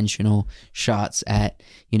non-intentional shots at,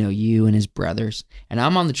 you and his brothers. And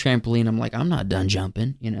I'm on the trampoline. I'm like, I'm not done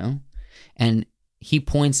jumping, And he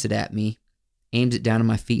points it at me, aims it down at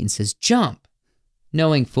my feet and says, jump,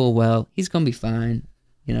 knowing full well he's going to be fine.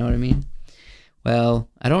 You know what I mean? Well,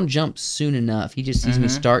 I don't jump soon enough. He just sees me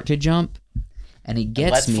start to jump and he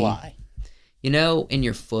gets me. Let's fly. In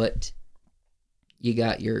your foot, you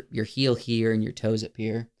got your heel here and your toes up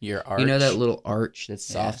here. Your arch. You know that little arch that's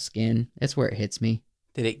soft skin? That's where it hits me.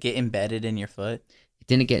 Did it get embedded in your foot? It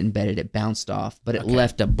didn't get embedded. It bounced off, but it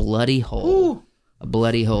left a bloody hole. Ooh. A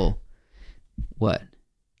bloody hole. What?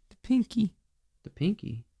 The pinky. The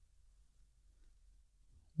pinky.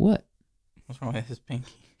 What? What's wrong with his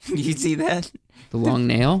pinky? You see that? The long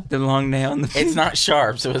nail? The long nail in the pinky. It's not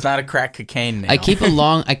sharp, so it's not a crack cocaine nail. I keep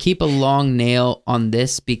a long nail on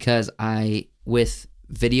this because with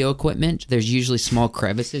video equipment, there's usually small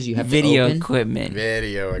crevices you have Video to open. equipment.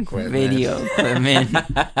 Video equipment. Video equipment.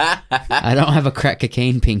 I don't have a crack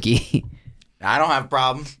cocaine pinky. I don't have a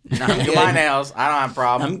problem. I'm Look at good. my nails. I don't have a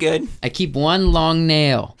problem. I'm good. I keep one long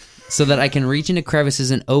nail so that I can reach into crevices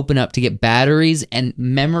and open up to get batteries and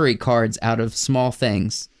memory cards out of small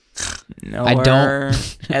things. No, I don't- other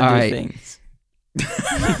All right. things.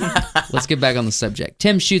 Let's get back on the subject.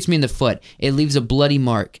 Tim shoots me in the foot. It leaves a bloody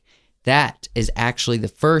mark. That is actually the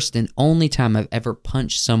first and only time I've ever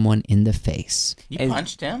punched someone in the face. You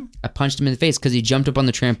punched him? I punched him in the face because he jumped up on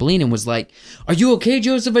the trampoline and was like, "Are you okay,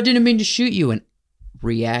 Joseph? I didn't mean to shoot you." And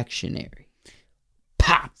reactionary.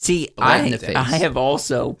 Pop. See, Right in the face. I have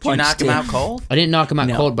also Did you knock punched him out cold? I didn't knock him out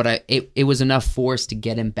No. cold, but it was enough force to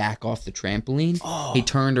get him back off the trampoline. Oh. He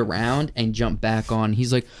turned around and jumped back on.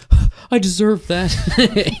 He's like, "I deserve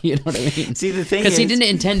that." You know what I mean? See, the thing Because he is- didn't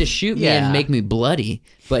intend to shoot me Yeah. and make me bloody,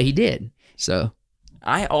 but he did. So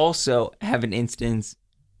I also have an instance.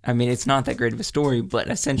 I mean, it's not that great of a story, but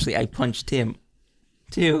essentially I punched him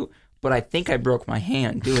too, but I think I broke my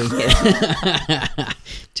hand doing it.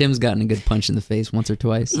 Tim's gotten a good punch in the face once or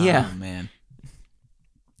twice. Yeah. Oh, man.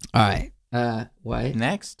 All right. Why?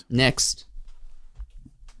 Next? Next.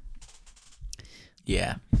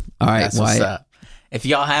 Yeah. All right. That's what's Why? up. If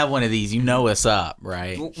y'all have one of these, you know what's up,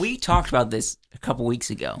 right? We talked about this a couple weeks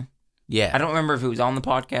ago. Yeah. I don't remember if it was on the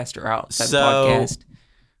podcast or outside So- the podcast.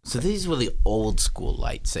 So these were the old school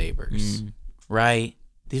lightsabers, right?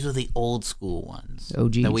 These were the old school ones.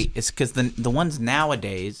 OGs. It's because the ones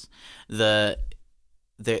nowadays, they're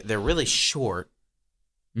really short,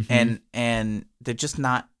 and they're just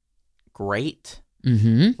not great,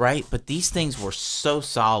 Mm-hmm. right? But these things were so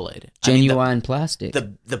solid. Genuine plastic.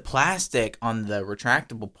 The plastic on the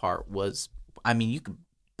retractable part was, I mean, you could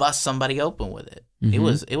bust somebody open with it. It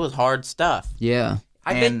was hard stuff. Yeah.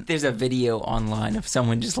 I And- bet there's a video online of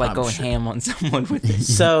someone just like I'm going sure. ham on someone with it.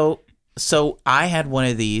 So I had one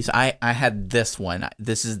of these. I had this one.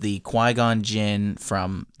 This is the Qui-Gon Jinn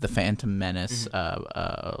from The Phantom Menace,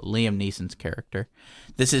 Liam Neeson's character.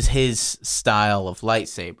 This is his style of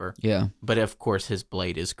lightsaber, Yeah. but of course his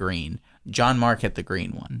blade is green. John Mark had the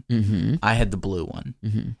green one. Mm-hmm. I had the blue one.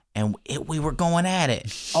 And we were going at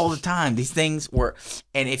it all the time. These things were,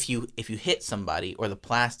 and if you hit somebody or the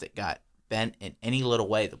plastic got bent in any little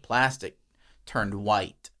way, the plastic turned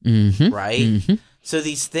white, Mm-hmm. right? So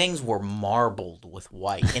these things were marbled with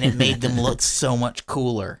white, and it made them look so much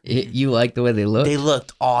cooler. You like the way they look? They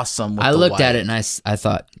looked awesome. With I the looked white. at it and I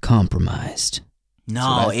thought, compromised.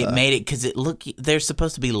 No, what I it thought. made it because they're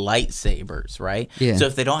supposed to be lightsabers, right? Yeah. So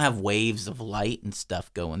if they don't have waves of light and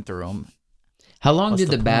stuff going through them, How long What's did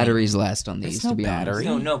the the point? batteries last on There's these? no To be battery.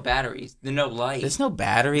 honest, No batteries. There's no light. there's no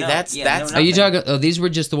battery. No, that's yeah, that's no, are you nothing. talking? Oh, these were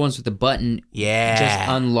just the ones with the button. yeah. Just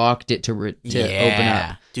unlocked it to open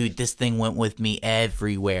up. Dude, this thing went with me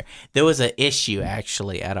everywhere. There was an issue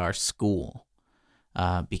actually at our school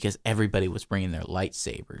because everybody was bringing their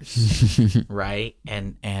lightsabers, right?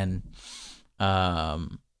 And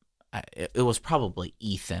it was probably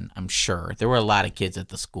Ethan, I'm sure. There were a lot of kids at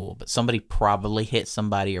the school, but somebody probably hit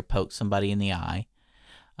somebody or poked somebody in the eye.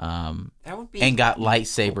 That would be And got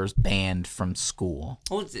lightsabers banned from school.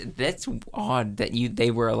 Well, that's odd that they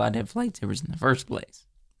were allowed to have lightsabers in the first place.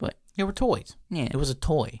 But They were toys. yeah, It was a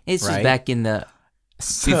toy. this right? was back in the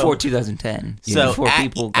before 2010. So before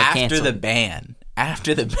people got after canceled. the ban,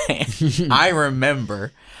 I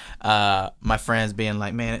remember my friends being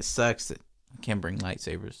like, "Man, it sucks that I can't bring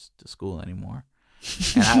lightsabers to school anymore."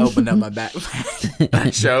 And I opened up my backpack. I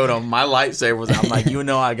showed them my lightsabers. I'm like,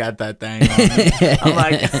 I got that thing on me. I'm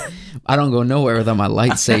like, I don't go nowhere without my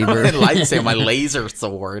lightsaber. lightsaber, my laser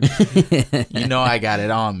sword. I got it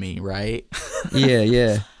on me, right?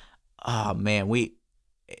 Yeah. Oh man,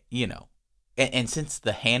 and since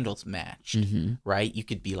the handles matched, right? You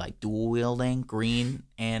could be like dual wielding green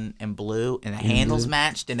and blue, and the handles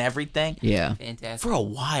matched and everything. Yeah. Fantastic. For a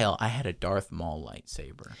while, I had a Darth Maul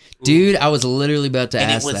lightsaber, Dude, I was literally about to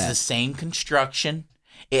and ask it was that. the same construction.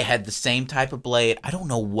 It had the same type of blade. I don't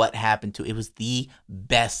know what happened to it. It was the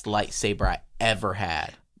best lightsaber I ever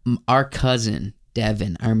had. Our cousin,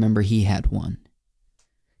 Devin, I remember he had one.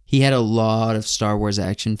 He had a lot of Star Wars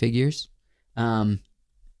action figures.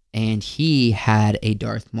 And he had a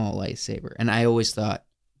Darth Maul lightsaber. And I always thought,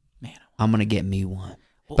 Man, I'm going to get me one.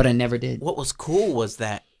 But I never did. what was cool was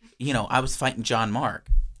that I was fighting John Mark.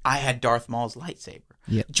 I had Darth Maul's lightsaber.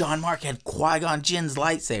 Yep. John Mark had Qui-Gon Jinn's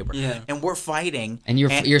lightsaber. Yeah. And we're fighting. And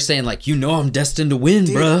you're saying like, I'm destined to win,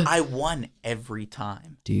 Dude, bruh. I won every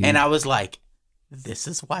time. Dude. And I was like, this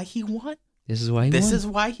is why he won? This is why he This won. is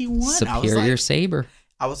why he won? I was Superior like, saber.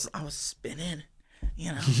 I was spinning.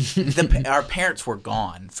 Our parents were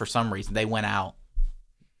gone for some reason. They went out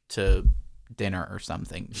to dinner or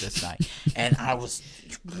something this night. And I was...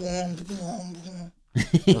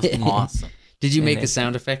 It was awesome. Did you make the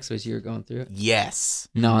sound effects as you were going through it? Yes.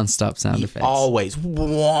 Non-stop sound effects. Always.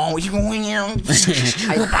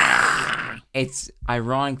 It's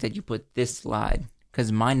ironic that you put this slide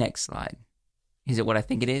because my next slide is it what I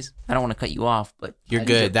think it is. I don't want to cut you off, but You're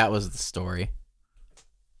good. That was the story.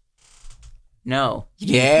 No.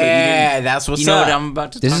 Yeah, that's what's You know up. what I'm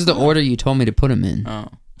about to. This talk is the about? order you told me to put them in. Oh.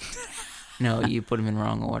 No, you put them in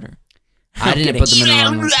wrong order. I didn't put them in the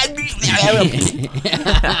wrong order.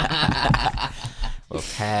 Well,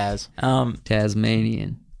 Taz.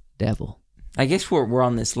 Tasmanian devil. I guess we're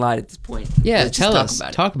on this slide at this point. Yeah, Let's just tell talk us. about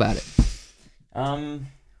it. Talk about it.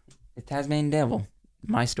 The Tasmanian Devil.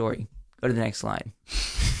 My story. Go to the next slide.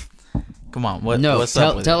 Come on. No, What's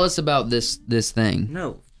up with tell it? us about this thing.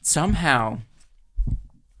 No, somehow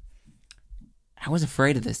I was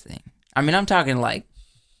afraid of this thing. I mean, I'm talking like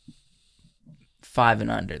 5 and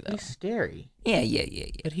under though. He's scary. Yeah.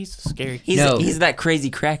 But he's a scary kid. He's No. he's that crazy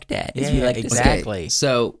crack dad. As we Yeah, like to say. exactly.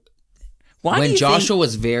 So Why do when you Joshua think,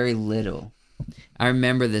 was very little, I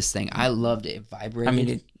remember this thing. I loved it. It vibrated. I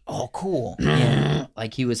mean, Oh, cool.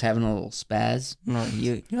 like he was having a little spaz. no,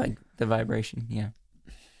 you like the vibration. Yeah.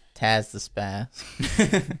 Taz the spaz.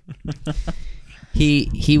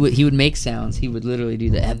 He would make sounds. He would literally do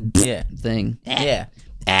the Yeah. thing, Yeah.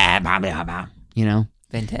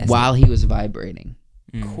 Fantastic. while he was vibrating.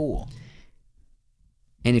 Cool.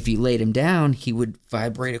 And if you laid him down, he would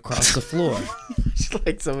vibrate across the floor. It's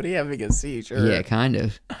like somebody having a seizure. Yeah, kind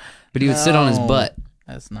of. But he would sit on his No. butt.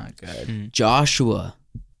 That's not good. Joshua,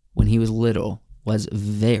 when he was little, was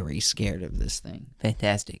very scared of this thing.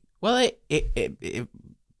 Fantastic. Well, it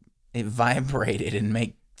vibrated and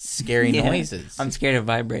made scary Yeah. noises. I'm scared of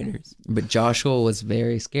vibrators. But Joshua was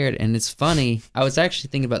very scared. And it's funny. I was actually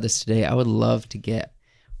thinking about this today. I would love to get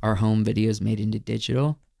our home videos made into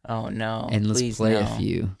digital. Oh no! And let's Please play no. a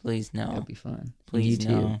few. Please no. That'd be fun. Please You too.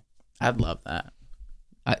 no. I'd love that.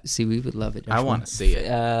 See, we would love it. I Joshua. want to see it.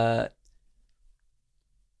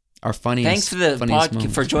 Our funniest. Thanks for the funniest pod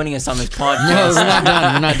moment. for joining us on this podcast. No, we're not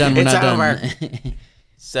done. We're not done. We're It's not over.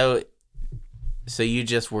 done. So you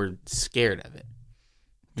just were scared of it.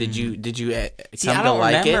 Did you See, come I to don't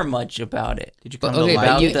like remember it? much about it. Did you But, come okay, to like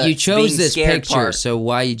but it? the you chose being this scared picture. part. So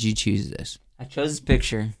why did you choose this? I chose this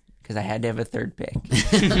picture because I had to have a third pick.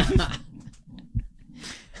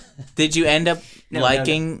 Did you end up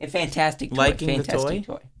liking? A fantastic toy. liking the fantastic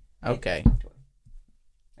toy. Okay.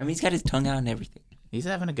 I mean, he's got his tongue out and everything. He's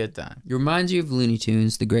having a good time. It reminds you of Looney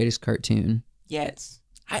Tunes, the greatest cartoon. Yes.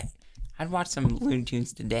 I'd watch some Looney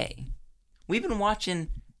Tunes today. We've been watching,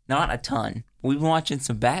 not a ton, but we've been watching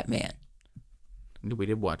some Batman. We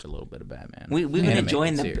did watch a little bit of Batman. We've been Animated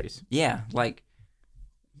enjoying the series. Yeah, like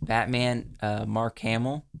Batman, Mark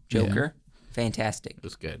Hamill, Joker, fantastic. It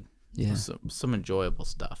was good. Yeah. Some enjoyable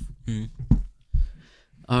stuff.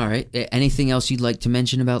 All right. Anything else you'd like to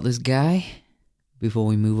mention about this guy before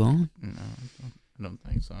we move on? No, I don't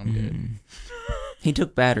think so. I'm good. He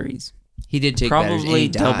took batteries. He did take batteries and Probably he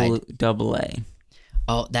died. double A.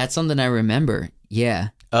 Oh, that's something I remember. Yeah.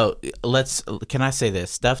 Oh, can I say this?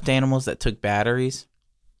 Stuffed animals that took batteries,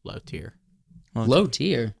 low tier. Low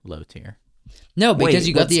tier. Low tier. No, because Wait,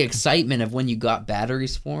 you got what's- the excitement of when you got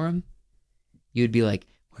batteries for him. You'd be like,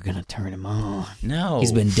 we're going to turn him on. No.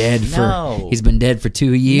 He's been dead No. he's been dead for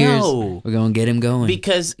 2 years. No. We're going to get him going.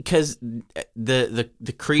 Because the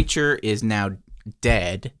creature is now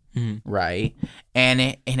dead, right? And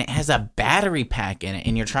it has a battery pack in it,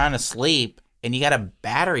 and you're trying to sleep, and you got a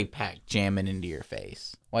battery pack jamming into your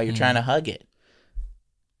face while you're trying to hug it.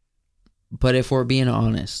 But if we're being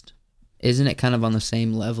honest, isn't it kind of on the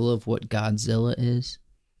same level of what Godzilla is?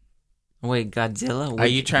 Wait, Godzilla? Are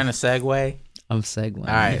you trying to segue? I'm segueing. All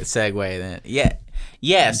right, segue then. Yeah,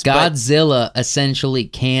 yes. Godzilla essentially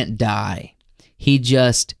can't die. He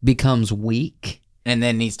just becomes weak, and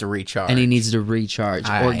then needs to recharge. and he needs to recharge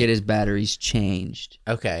or Alright. get his batteries changed.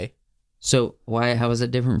 Okay. So how is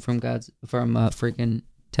that different from freaking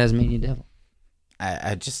Tasmanian Devil?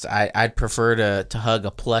 I'd prefer to hug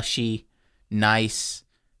a plushy, nice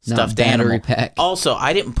Not stuffed battery animal. pack. Also,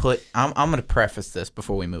 I didn't put. I'm going to preface this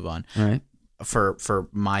before we move on. All right. For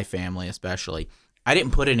my family especially, I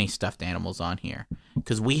didn't put any stuffed animals on here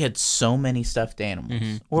because we had so many stuffed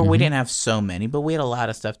animals. Or we didn't have so many, but we had a lot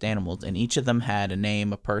of stuffed animals, and each of them had a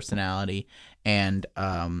name, a personality, and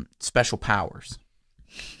special powers.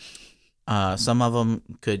 Some of them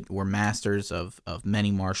were masters of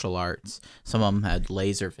many martial arts. Some of them had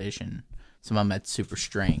laser vision. Some of them had super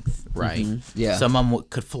strength, right? Yeah. Some of them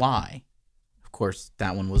could fly. Of course,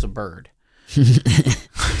 that one was a bird.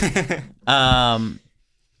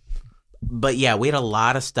 But yeah, we had a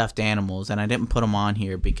lot of stuffed animals, and I didn't put them on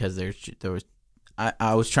here because there was.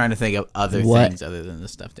 I was trying to think of other things other than the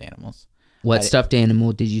stuffed animals. What stuffed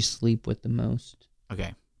animal did you sleep with the most?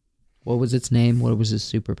 Okay, What was its name? What was its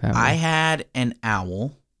superpower? I had an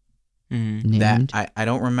owl Named that I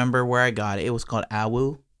don't remember where I got it. It was called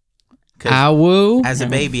Awu. 'Cause Awu. As a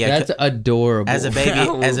baby, That's adorable. as a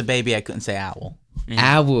baby, I couldn't say owl,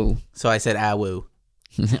 Awu. so I said Awu.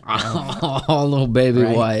 Oh, little baby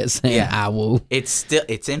Right? Wyatt saying Yeah. Awu.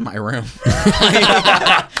 It's in my room.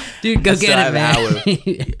 Dude, go I still get it, have man.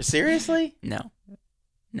 Awu. Seriously? No.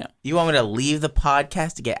 You want me to leave the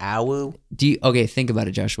podcast to get Awu? Okay, think about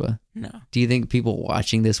it, Joshua. No. Do you think people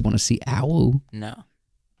watching this want to see Awu? No.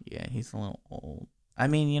 Yeah, he's a little old. I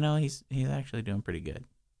mean, he's actually doing pretty good.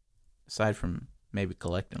 Aside from maybe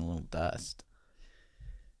collecting a little dust.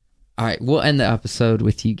 All right, we'll end the episode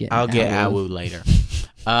with you getting I'll get Awu later.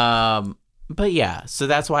 But yeah, so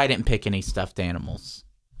that's why I didn't pick any stuffed animals.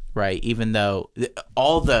 Right? Even though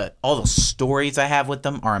all the stories I have with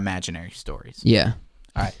them are imaginary stories. Yeah.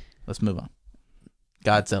 All right, let's move on.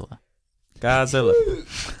 Godzilla.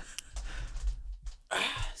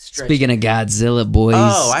 Speaking of Godzilla, boys.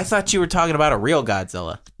 Oh, I thought you were talking about a real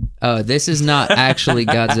Godzilla. Oh, this is not actually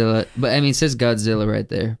Godzilla, but I mean, it says Godzilla right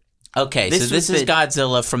there. Okay, This so this was is the-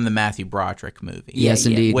 Godzilla from the Matthew Broderick movie. Yes,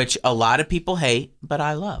 yeah. indeed. Which a lot of people hate, but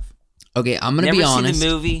I love. Okay, I'm gonna Never be seen honest. the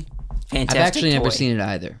movie. Fantastic I've actually never toy. seen it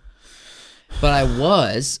either, but I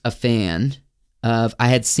was a fan of. I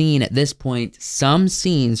had seen at this point some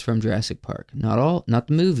scenes from Jurassic Park. Not all, not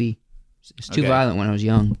the movie. It was too Okay. violent when I was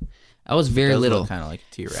young. I was very Those little. look kind of like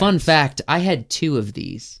a T-Rex. Fun fact: I had 2 of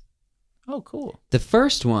these. Oh, cool. The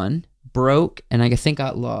first one broke, and I think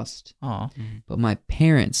got lost. Oh, But my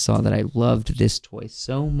parents saw that I loved this toy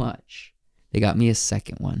so much, they got me a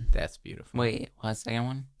second one. that's beautiful. Wait, what's the second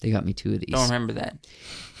one? They got me 2 of these. Don't remember that.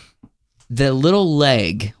 The little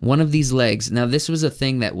leg, one of these legs. Now, this was a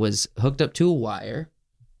thing that was hooked up to a wire,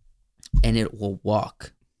 and it will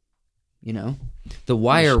walk. The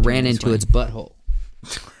wire should do ran this into way. its butthole.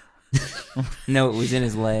 No, it was in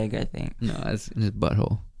his leg, I think. No, it's in his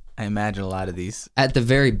butthole. I imagine a lot of these At the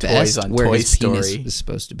very best, on where Toy his penis Story. is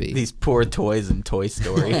supposed to be. these poor toys in Toy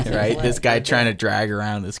Story, right? This guy trying to drag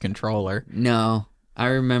around this controller. No, I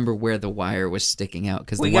remember where the wire was sticking out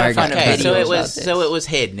because We the wire gotta got find a Okay, cut. so videos it about was this.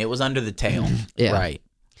 hidden. It was under the tail. Yeah. Right.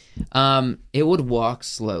 It would walk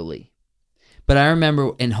slowly. But I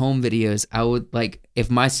remember in home videos, I would if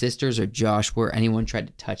my sisters or Josh or anyone tried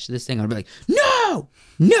to touch this thing, I'd be like, no,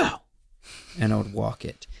 and I would walk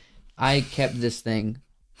it. I kept this thing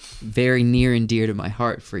very near and dear to my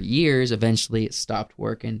heart for years. Eventually, it stopped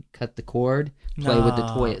working. Cut the cord. Play with the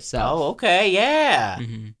toy itself. Oh, okay, yeah.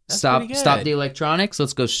 That's Stop pretty good. the electronics.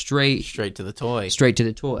 Let's go straight to the toy. Straight to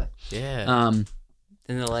the toy. Yeah.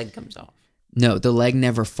 Then the leg comes off. No, the leg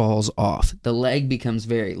never falls off. The leg becomes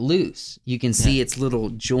very loose. You can see its little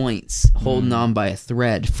joints holding on by a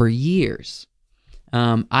thread for years.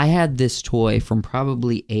 I had this toy from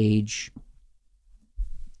probably age,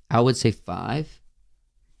 I would say 5,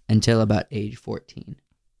 until about age 14.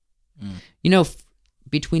 You know,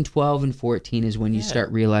 between 12 and 14 is when you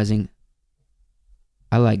start realizing,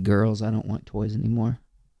 I like girls. I don't want toys anymore.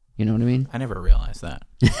 You know what I mean? I never realized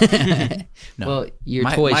that. No. Well, your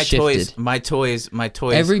toys shifted. My toys.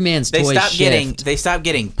 Every man's toys shift. They stopped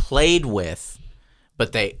getting played with,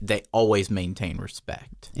 but they always maintain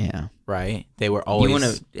respect. Yeah. Right? They were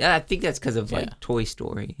always. I think that's because of like Toy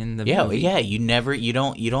Story in the movie. Yeah. You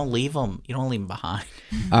don't leave them. You don't leave them behind.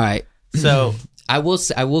 All right. So I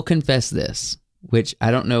will confess this, which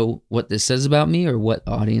I don't know what this says about me or what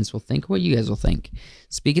the audience will think, or what you guys will think.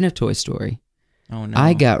 Speaking of Toy Story, oh no,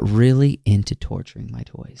 I got really into torturing my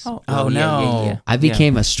toys. Oh, no. Yeah. I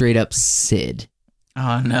became a straight up Sid.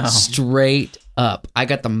 Oh no. Straight up. I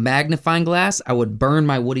got the magnifying glass. I would burn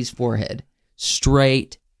my Woody's forehead.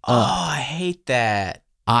 Straight Oh, up. I hate that.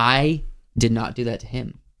 I did not do that to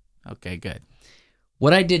him. Okay, good.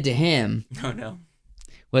 What I did to him Oh no.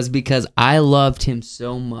 was because I loved him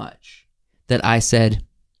so much that I said,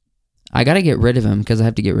 I got to get rid of him because I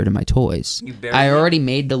have to get rid of my toys. You buried I him? already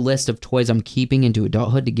made the list of toys I'm keeping into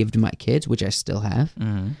adulthood to give to my kids, which I still have.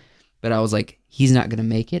 Mm-hmm. But I was like, he's not going to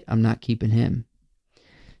make it. I'm not keeping him.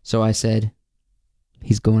 So I said,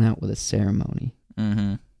 he's going out with a ceremony.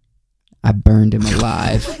 Mm-hmm. I burned him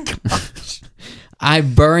alive. I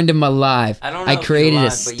burned him alive. I don't know. I if he's created alive, a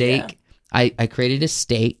but steak. I created a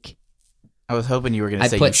steak. I was hoping you were going to I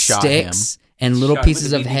say you put shot him. sticks and little Shot him with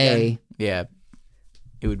pieces a of BB hay. Yeah.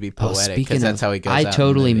 It would be Oh, poetic speaking because that's of, how he goes I out in the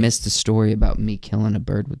totally movie. missed the story about me killing a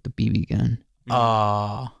bird with the BB gun.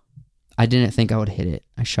 Oh. I didn't think I would hit it.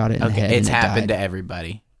 I shot it in the head. It's and it happened died. to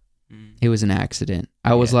everybody. It was an accident.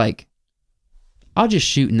 I was like, I'll just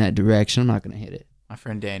shoot in that direction. I'm not going to hit it. My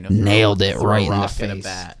friend Daniel Nailed it threw a right in the rock and a face.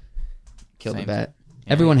 bat. Kill the Same bat. thing.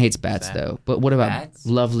 Yeah, Everyone he- hates bats, sad. though. But what about Bats?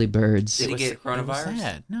 lovely birds? Did he get It was coronavirus?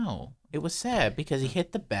 sad. No, it was sad because he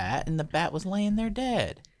hit the bat and the bat was laying there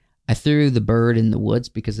dead. I threw the bird in the woods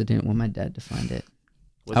because I didn't want my dad to find it.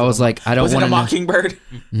 I it was a- like, I don't was it want a to know. mockingbird?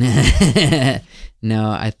 No,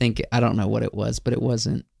 I don't know what it was, but it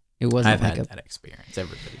wasn't. It wasn't I've like had a. that experience.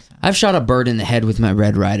 Everybody's had. I've shot a bird in the head with my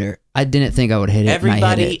Red Ryder. I didn't think I would hit it. and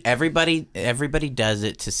I hit it. Everybody does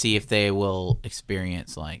it to see if they will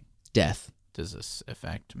experience like, Death. does this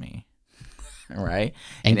affect me? Right?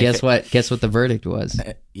 And if guess it- what? Guess what the verdict was?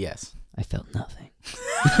 Yes. I felt nothing.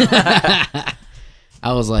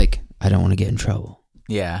 I was like, I don't want to get in trouble.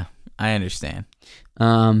 Yeah, I understand.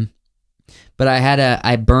 But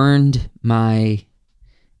I burned my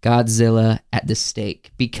Godzilla at the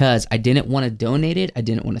stake because I didn't want to donate it. I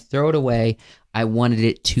didn't want to throw it away. I wanted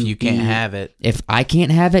it to You be. can't have it. If I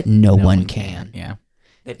can't have it, no one can. Yeah.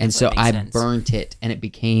 That And does so make I sense. burnt it, and it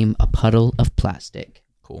became a puddle of plastic.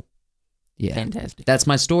 Cool. Yeah, Fantastic. that's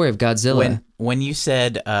my story of Godzilla. When you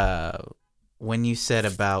said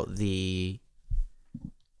about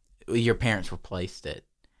your parents replaced it.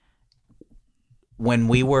 When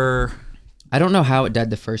we were I don't know how it died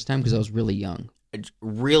the first time because I was really young.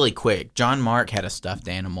 really quick, John Mark had a stuffed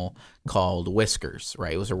animal called Whiskers,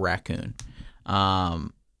 right? It was a raccoon.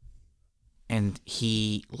 And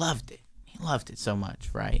he loved it. He loved it so much,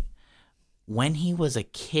 right? When he was a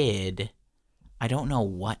kid, I don't know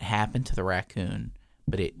what happened to the raccoon,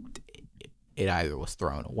 but it either was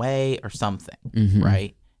thrown away or something, Mhm.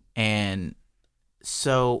 right? And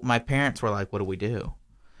so my parents were like, what do we do?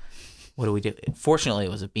 What do we do? Fortunately,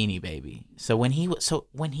 it was a Beanie Baby. So when he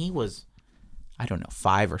was, I don't know,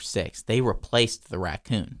 5 or 6, they replaced the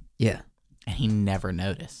raccoon, Yeah, and he never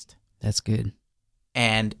noticed. that's good.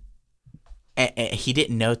 And he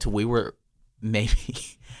didn't know till we were maybe,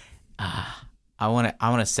 I want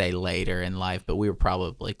to say later in life, but we were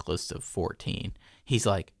probably close to 14. He's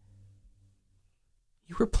like,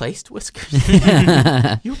 "You replaced Whiskers?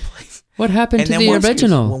 You replaced?" What happened And to then the once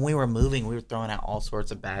original? when we were moving, we were throwing out all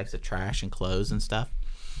sorts of bags of trash and clothes and stuff.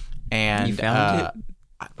 And You found it?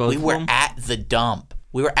 Both we of were them? at the dump.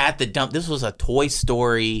 This was a Toy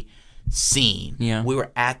Story scene. Yeah. We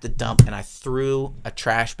were at the dump, and I threw a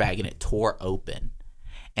trash bag, and it tore open.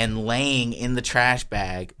 And laying in the trash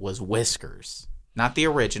bag was Whiskers. not the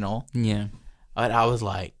original. Yeah. But I was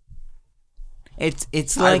like,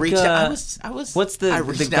 It's I like reached out. I was. what's the I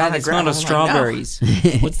reached guy down that and grabbed smelled of him. I'm like, no.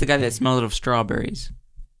 strawberries? What's the guy that smelled of strawberries?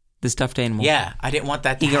 The stuffed animal. Yeah, I didn't want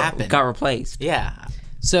that to He happen. got replaced. Yeah,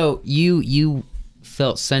 So you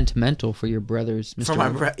felt sentimental for your brothers, Mr. for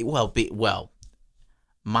my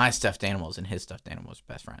my stuffed animals and his stuffed animals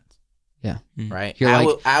are best friends. Yeah. Right. You're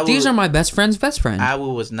like, these are my best friend's best friend.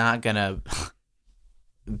 Awu was not gonna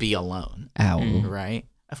be alone. Ow. Right.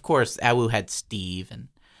 Of course, Awu had Steve and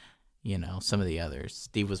some of the others.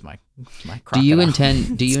 Steve was my crocodile. Do you intend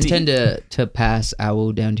Steve. to pass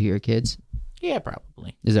Owl down to your kids? Yeah,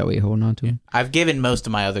 probably. Is that what you're holding on to? I've given most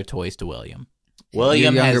of my other toys to William.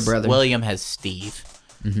 William Your younger has brother. William has Steve.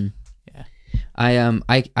 I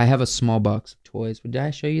have a small box of toys. Did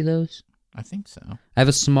I show you those? I think so. I have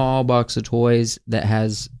a small box of toys that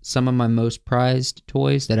has some of my most prized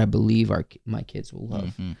toys that I believe my kids will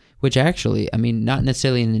love. Mhm. Which actually, I mean, not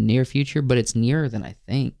necessarily in the near future, but it's nearer than I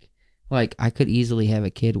think. Like, I could easily have a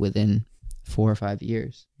kid within 4 or 5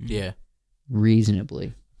 years, Yeah.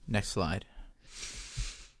 reasonably. Next slide.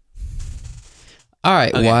 All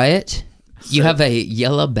right, Okay. Wyatt, you have a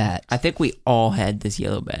yellow bat. I think we all had this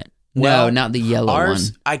yellow bat. No, Well, not the yellow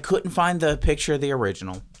Ours, one. I couldn't find the picture of the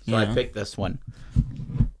original, so I Yeah. picked this one.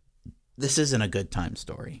 This isn't a good time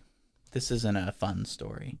story. This isn't a fun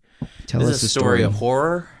story. Tell This us is the a story story of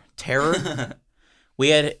horror, terror. We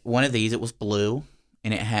had one of these. It was blue,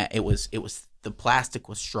 and it was the plastic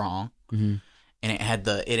was strong, and it had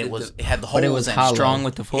the holes. But it was in hollow. Strong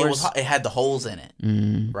with the It was force. it had the holes in it,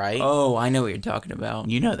 Mm. right? Oh, I know what you're talking about.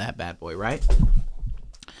 You know that bad boy, right?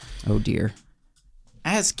 Oh dear.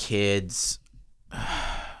 As kids,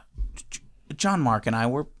 John Mark and I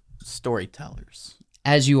were storytellers.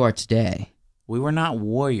 As you are today. We were not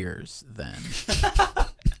warriors then.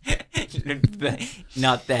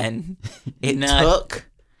 Not then. It Not- took,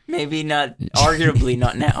 Maybe not. Arguably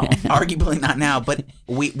not now. arguably not now, but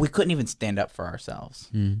we couldn't even stand up for ourselves.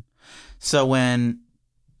 Mm. So when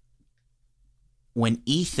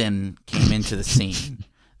Ethan came into the scene,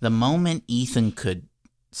 the moment Ethan could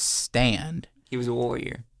stand, He was a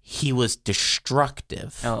warrior. he was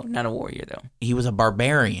destructive. Oh, not a warrior though. He was a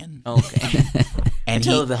barbarian. Oh, okay. And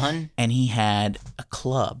Attila the Hun. and he had a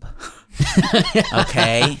club.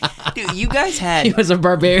 Okay? Dude, you guys He had was a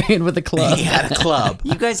barbarian with a club. He had a club.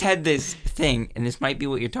 you guys had this thing, and this might be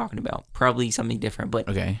what you're talking about. Probably something different, but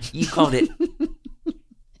Okay. you called it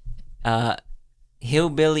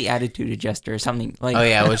hillbilly attitude adjuster or something like. Oh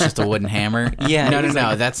yeah, it was just a wooden hammer. Yeah, no, it no, was no.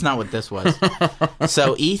 like- That's not what this was.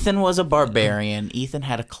 So Ethan was a barbarian. Ethan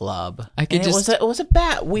had a club. I could and just- it was a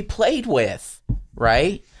bat we played with,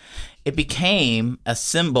 right? It became a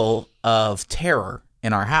symbol of terror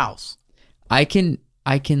in our house. I can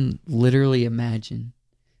literally imagine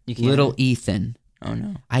You can't- little Ethan. Oh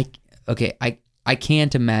no. I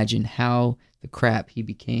can't imagine how the crap he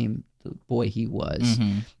became the boy he was.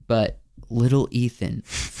 Mm-hmm. But little Ethan,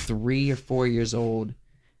 3 or 4 years old,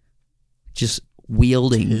 just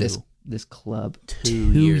wielding this club.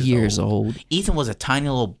 2 years old. Ethan was a tiny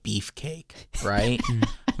little beefcake, right?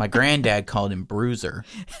 My granddad called him Bruiser,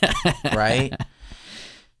 right?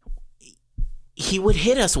 He would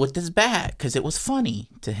hit us with this bat because it was funny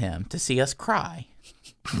to him to see us cry.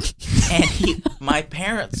 And my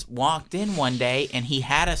parents walked in one day and he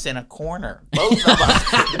had us in a corner, both of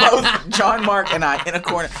us, both John Mark and I in a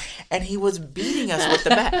corner, and he was beating us with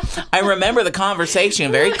the bat. I remember the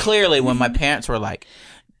conversation very clearly when my parents were like,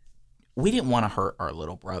 we didn't want to hurt our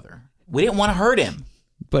little brother. We didn't want to hurt him,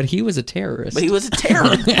 But he was a terrorist. but he was a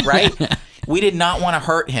terrorist, right? We did not want to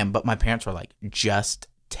hurt him, but my parents were like, just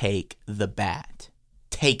take the bat.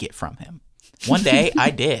 Take it from him. One day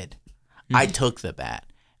I did. I took the bat.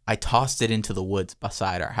 I tossed it into the woods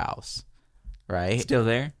beside our house, right? Still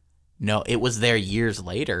there? No, it was there years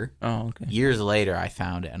later. Oh, okay. Years later, I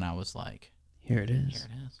found it, and I was like, Here it is. here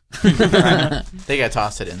it is. I think I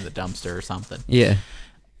tossed it in the dumpster or something. Yeah.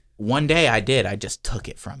 One day I did. I just took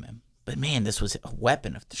it from him. But man, this was a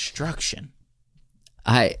weapon of destruction.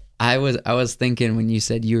 I was thinking when you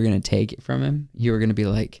said you were going to take it from him, you were going to be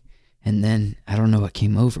like, and then I don't know what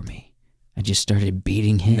came over me. I just started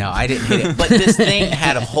beating him. No, I didn't hit it. But this thing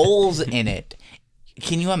had holes in it.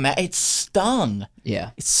 Can you imagine? It stung.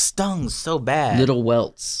 Yeah. It stung so bad. Little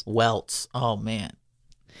welts. welts. Oh, man.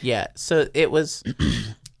 Yeah, so it was...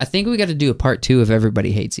 I think we got to do a part 2 of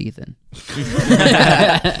Everybody Hates Ethan.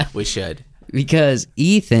 We should. Because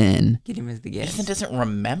Ethan, Get him as the guest. Ethan doesn't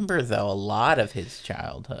remember, though, a lot of his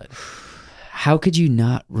childhood. how could you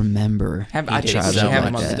not remember I a did child so like have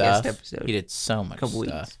him on the that? guest episode. He did so much couple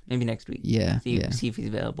stuff. weeks. Maybe next week. Yeah, See yeah. if he's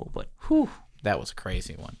available. But Whew, that was a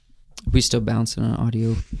crazy one. We still bouncing on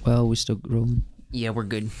audio? Well, we still rolling. Yeah, we're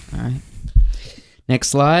good. All right. Next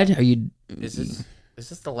slide. Are you? Is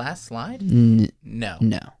this the last slide? No.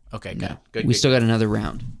 No. Okay, No. good. Good. We good, still got another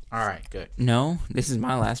round. All right, good. No, this is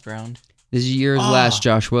my last round. This is yours last,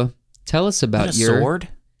 Joshua. Tell us about A your sword?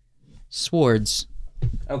 swords.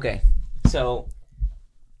 Okay, so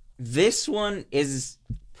this one is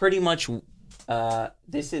pretty much.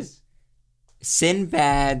 This is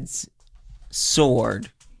Sinbad's sword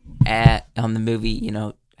on the movie.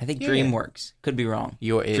 I think Yeah. DreamWorks. Could be wrong. It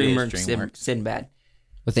is DreamWorks. Sinbad.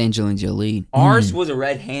 With Angelina Jolie. Ours was a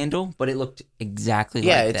red handle, but it looked exactly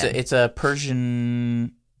Yeah, like that. it's a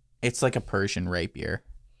Persian. It's like a Persian rapier.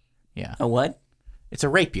 Yeah, A what? it's a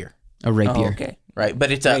rapier, A rapier. Oh, okay. right?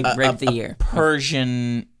 But it's a Rapier.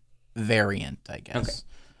 Persian variant, I guess. Okay.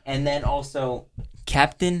 And then also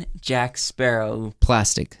Captain Jack Sparrow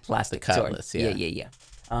Plastic. plastic The cutlass, sword. yeah.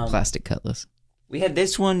 Yeah. Plastic cutlass. We had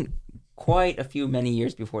this one quite many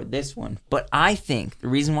years before this one, but I think the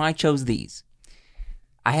reason why I chose these,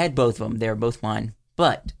 I had both of them. They're both mine,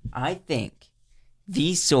 but I think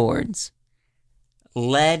these swords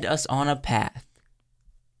led us on a path.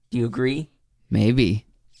 Do you agree? Maybe.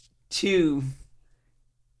 To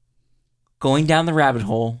going down the rabbit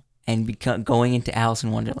hole and going into Alice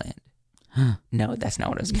in Wonderland. No, that's not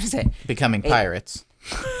what I was going to say. Becoming pirates.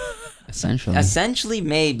 Essentially. Essentially,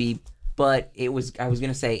 maybe, but I was going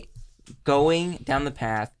to say going down the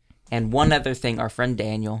path. And one other thing, our friend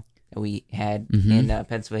Daniel that we had in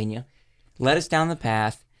Pennsylvania led us down the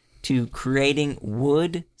path to creating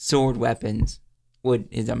wood sword weapons.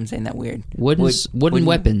 I'm saying that weird. Wooden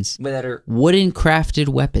weapons. That are Wooden crafted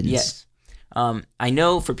weapons. Yes. I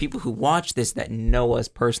know for people who watch this that know us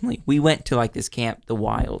personally, we went to this camp, the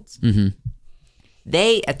Wilds. Mm-hmm.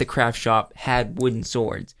 They, at the craft shop, had wooden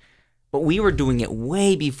swords, but we were doing it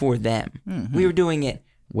way before them. Mm-hmm. We were doing it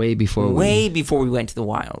Way before we went to the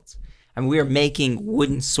Wilds. I mean, we were making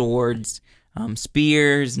wooden swords,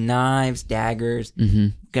 spears, knives, daggers. Mm-hmm.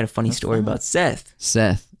 Got a funny story about Seth.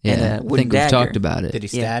 Yeah. And a I wooden think we've dagger. talked about it. Did he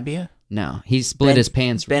stab you? No. He split his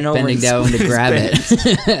pants bent over bending and down split to his grab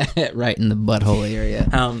it. Right in the butthole area.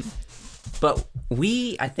 But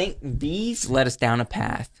I think these led us down a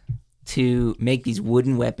path to make these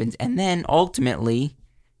wooden weapons and then ultimately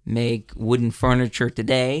make wooden furniture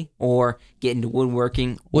today or get into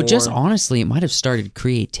woodworking. Well, just honestly, it might have started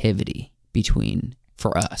creativity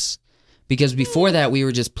for us. Because before that, we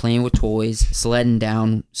were just playing with toys, sledding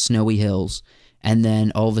down snowy hills, and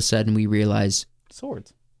then all of a sudden we realized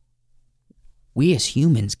Swords. we as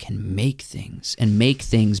humans can make things, and make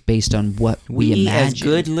things based on what we imagine. as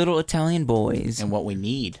good little Italian boys. And what we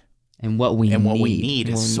need. And what we need.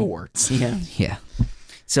 is swords. Yeah. Yeah.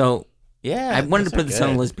 So Yeah. I wanted to those are put this on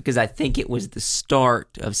the good. list because I think it was the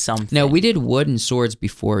start of something. No, we did wooden swords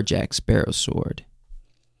before Jack Sparrow's sword.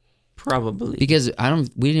 Probably. Because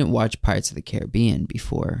we didn't watch Pirates of the Caribbean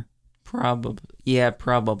before. Probably. Yeah,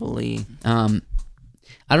 probably.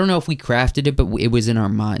 I don't know if we crafted it, but it was in our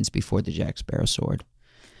minds before the Jack Sparrow sword.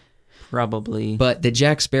 Probably. But the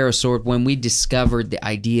Jack Sparrow sword, when we discovered the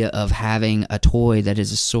idea of having a toy that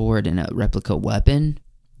is a sword and a replica weapon,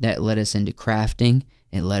 that led us into crafting.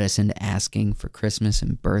 It led us into asking for Christmas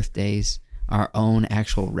and birthdays our own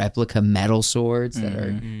actual replica metal swords that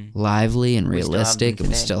are lively and We still have them realistic. And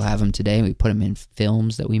we today. still have them today. We put them in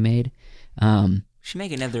films that we made. Should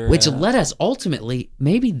make another. Which led us ultimately,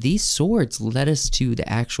 maybe these swords led us to the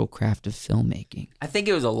actual craft of filmmaking. I think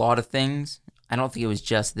it was a lot of things. I don't think it was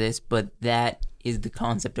just this, but that is the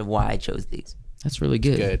concept of why I chose these. That's really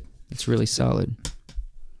good. Good. It's really solid.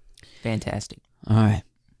 Fantastic. All right.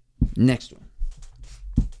 Next one.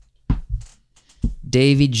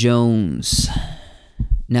 Davy Jones.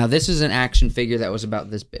 Now, this is an action figure that was about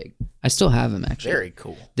this big. I still have him, actually. Very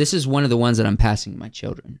cool. This is one of the ones that I'm passing to my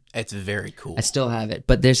children. It's very cool. I still have it,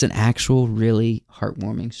 but there's an actual really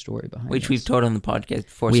heartwarming story behind it. Which we've told on the podcast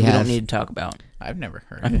before, We so we have. don't need to talk about. I've never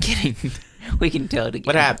heard I'm it. kidding. We can tell it again.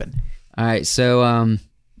 What happened? All right, so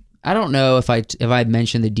I don't know if I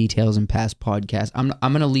mentioned the details in past podcasts. I'm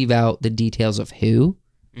going to leave out the details of who,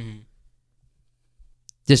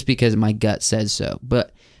 just because my gut says so.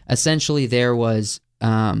 But essentially, there was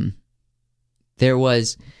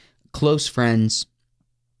close friends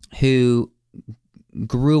who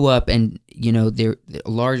grew up, and they're a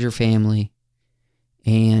larger family,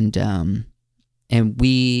 and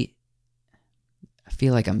we. I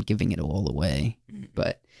feel like I'm giving it all away,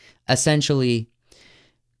 but essentially,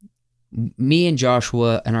 me and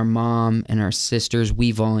Joshua and our mom and our sisters,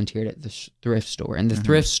 we volunteered at the thrift store, and the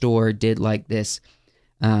thrift store did like this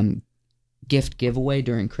gift giveaway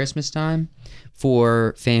during Christmas time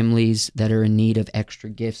for families that are in need of extra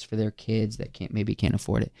gifts for their kids that can't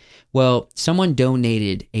afford it. Well, someone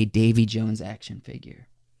donated a Davy Jones action figure.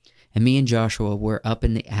 And me and Joshua were up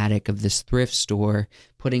in the attic of this thrift store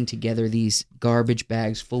putting together these garbage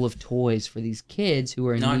bags full of toys for these kids who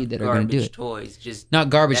are in need that are going to do it. Toys, just not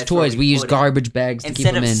garbage toys. We use garbage bags to keep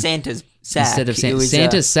them in. Santa's sack. Instead of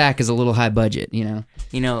Santa's sack is a little high budget, you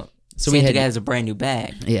know. So Santa has a brand new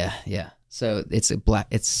bag. Yeah. So it's a black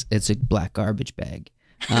garbage bag,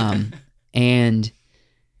 and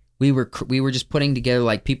we were just putting together,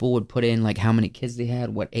 like, people would put in like how many kids they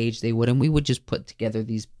had, what age they would, and we would just put together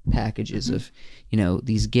these packages of,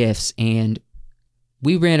 these gifts. And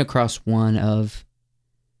we ran across one of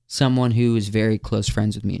someone who is very close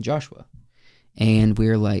friends with me and Joshua, and we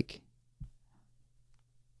were like,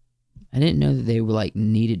 I didn't know that they were like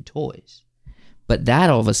needed toys, but that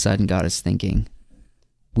all of a sudden got us thinking.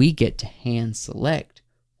 We get to hand select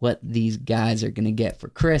what these guys are going to get for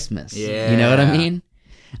Christmas. Yeah. You know what I mean?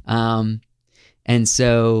 And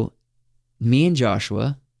so me and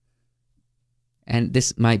Joshua, and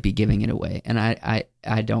this might be giving it away, and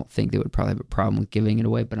I don't think they would probably have a problem with giving it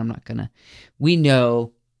away, but I'm not going to. We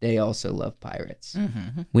know they also love pirates.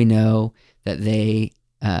 Mm-hmm. We know that they,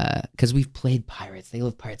 because we've played pirates. They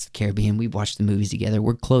love Pirates of the Caribbean. We've watched the movies together.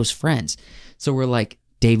 We're close friends. So we're like,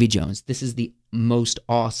 Davy Jones, this is the most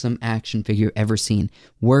awesome action figure ever seen.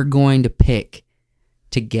 We're going to pick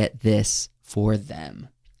to get this for them.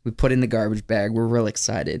 We put in the garbage bag. We're real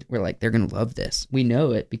excited. We're like, they're going to love this. We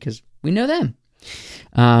know it because we know them.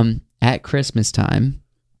 At Christmas time,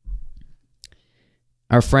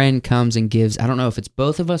 our friend comes and gives, I don't know if it's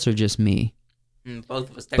both of us or just me.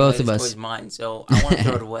 Both of us. Both of us. This toy's mine, so I want to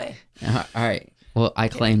throw it away. All right. Well, I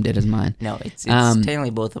claimed it as mine. No, it's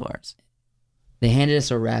technically both of ours. They handed us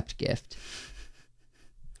a wrapped gift.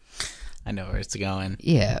 I know where it's going.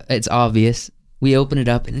 Yeah, it's obvious. We open it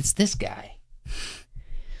up, and it's this guy.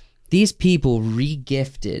 These people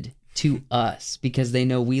re-gifted to us because they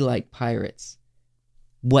know we like pirates.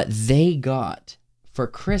 What they got for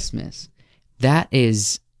Christmas, that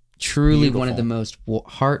is truly Beautiful. one of the most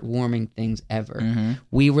heartwarming things ever. Mm-hmm.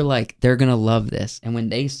 We were like, they're going to love this. And when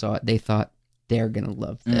they saw it, they thought, they're going to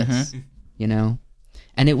love this. You know?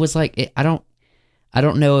 And it was like, I don't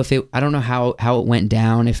know how it went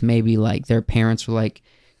down, if maybe like their parents were like,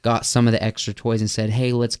 got some of the extra toys and said,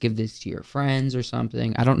 hey, let's give this to your friends or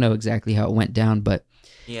something. I don't know exactly how it went down, but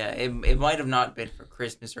yeah, it might have not been for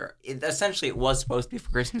Christmas, or essentially it was supposed to be for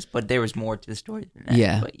Christmas, but there was more to the story than that.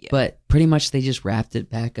 Yeah, but pretty much they just wrapped it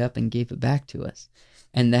back up and gave it back to us.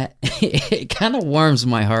 And that it kind of warms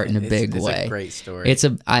my heart in a big way. It's a great story. It's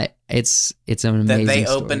an amazing that they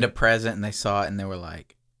story. opened a present and they saw it and they were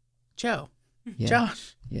like, Joe, Yeah.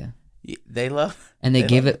 Josh. Yeah. They love, and they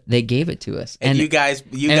gave it to us, and you guys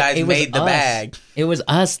made the bag. It was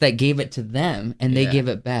us that gave it to them, and they gave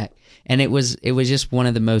it back, and it was just one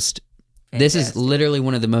of the most. Fantastic. This is literally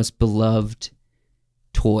one of the most beloved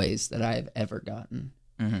toys that I have ever gotten,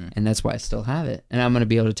 and that's why I still have it, and I'm gonna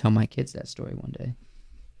be able to tell my kids that story one day,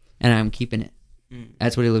 and I'm keeping it.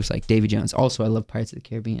 That's what he looks like, Davy Jones. Also, I love Pirates of the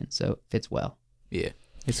Caribbean, so it fits well. Yeah,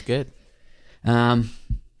 it's good.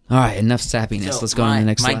 All right, enough sappiness. So let's go on to the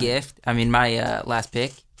next my slide. gift, my last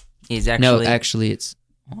pick is actually... No, actually, it's...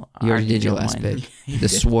 You already did your last pick. The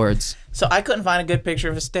swords. So I couldn't find a good picture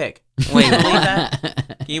of a stick. Wait, Can you believe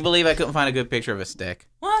that? Can you believe I couldn't find a good picture of a stick?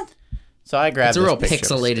 What? So I grabbed It's a real this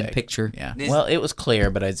picture of a pixelated stick. picture. Yeah. Well, it was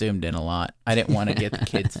clear, but I zoomed in a lot. I didn't want to get the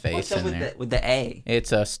kid's face What's up in there. with the A?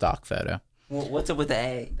 It's a stock photo. What's up with the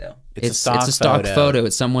A, though? It's a stock photo.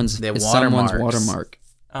 It's someone's watermark.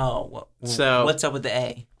 Oh, So what's up with the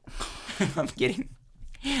A? I'm kidding.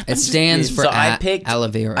 It stands for aloe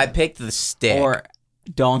vera. I picked the stick. Or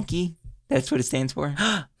donkey. That's what it stands for.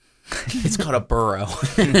 It's called a burrow.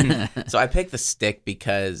 So I picked the stick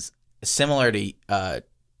because, similar to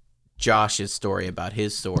Josh's story about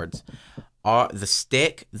his swords, the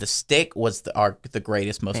stick was the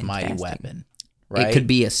greatest, most mighty weapon. Right? It could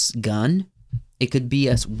be a gun. It could be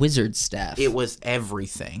a wizard staff. It was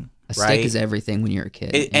everything. A stick is everything when you're a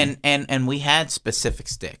kid. And we had specific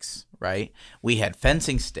sticks, right? We had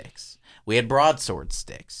fencing sticks. We had broadsword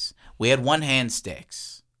sticks. We had one-hand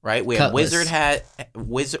sticks, right? We had wizard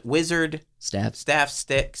staff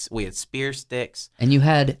sticks. We had spear sticks. And you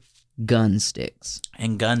had gun sticks.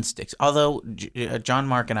 And gun sticks. Although John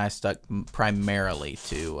Mark and I stuck primarily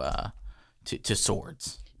to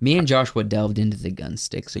swords. Me and Joshua delved into the gun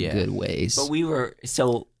sticks in good ways. But we were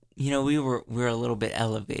we were a little bit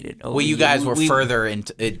elevated. Well, you guys were further in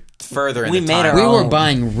we the made time. our we own. were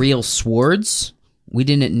buying real swords. we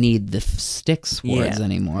didn't need the stick swords Yeah.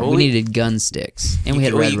 anymore. Well, we we- needed gun sticks, and we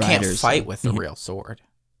had Red you can't Riders. fight with a real sword.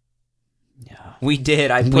 Yeah. We did.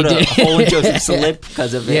 I We put a did. hole in Joseph's lip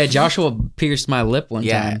because of it. Yeah, Joshua pierced my lip one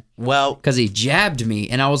Yeah. time Well, because he jabbed me,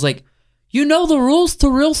 and I was like, "You know the rules to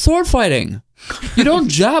real sword fighting. You don't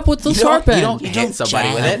jab with the you sharp don't, end. you don't hit somebody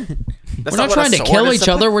jab. with it. That's We're not what trying a to sword kill is each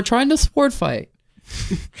other. We're trying to sword fight."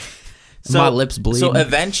 My lips bleeding. So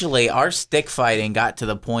eventually, our stick fighting got to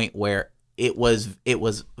the point where it was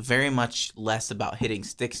very much less about hitting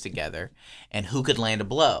sticks together and who could land a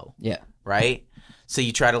blow, Yeah. right? So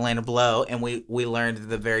you try to land a blow, and we learned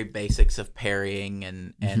the very basics of parrying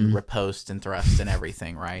and riposte and thrust and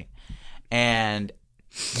everything, right? And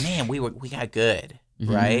man, we got good,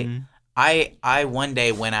 right? I one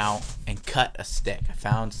day went out and cut a stick. I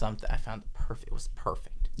found something. I found perfect. It was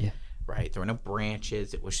perfect. Yeah. Right. There were no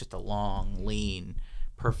branches. It was just a long, lean,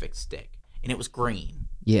 perfect stick, and it was green.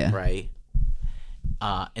 Yeah. Right.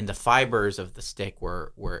 And the fibers of the stick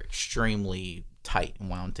were extremely tight and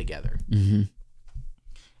wound together. Mm-hmm.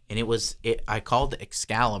 And it was I called it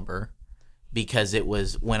Excalibur because it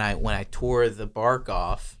was when I tore the bark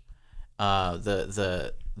off,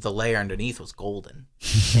 the layer underneath was golden,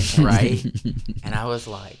 right? And I was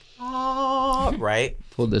like, oh, right.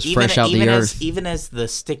 Pulled this fresh out the earth. Even as the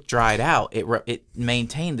stick dried out, it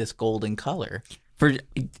maintained this golden color. For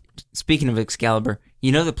speaking of Excalibur,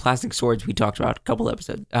 you know the plastic swords we talked about a couple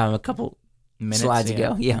Minutes, slides yeah.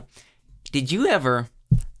 ago. Yeah. Did you ever?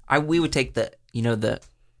 We would take the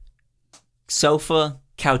sofa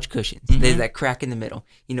couch cushions. There's that crack in the middle.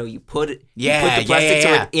 You put the plastic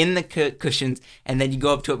sword in the cushions, and then you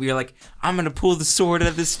go up to it. And you're like, I'm gonna pull the sword out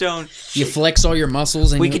of the stone. You flex all your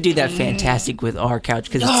muscles, and We could do that fantastic with our couch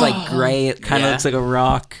because it's like gray. It kind of Yeah. looks like a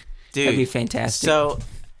rock. Dude, That'd be fantastic. So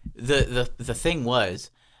the thing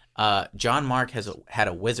was, John Mark had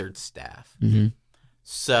a wizard staff. Mm-hmm.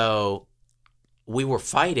 So we were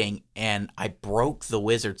fighting, and I broke the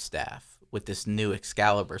wizard staff with this new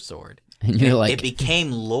Excalibur sword. And you're like, it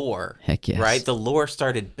became lore. Heck yes. Right? The lore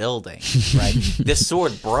started building, right? This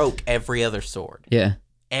sword broke every other sword. yeah.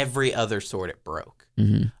 Every other sword it broke.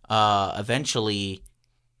 Mm-hmm. Eventually,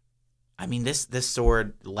 I mean, this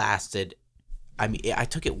sword lasted. I mean, I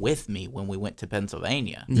took it with me when we went to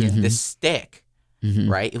Pennsylvania. Yeah. This stick,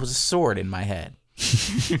 Mm-hmm. right? It was a sword in my head.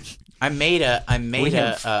 I made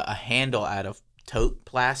a handle out of tote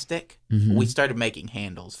plastic. Mhm. We started making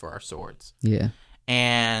handles for our swords, Yeah.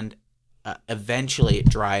 and eventually it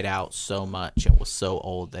dried out so much and was so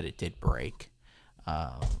old that it did break,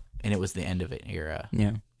 and it was the end of an era.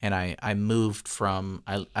 yeah. And I moved from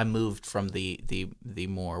the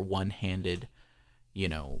more one-handed,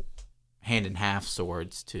 hand and half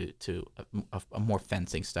swords to a more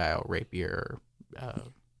fencing style rapier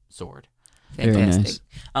sword. Very Fantastic.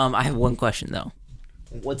 nice. I have one question though.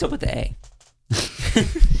 What's up with the A?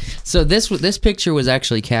 So this picture was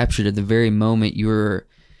actually captured at the very moment you were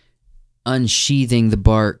unsheathing the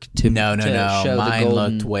bark to No. to show the Mine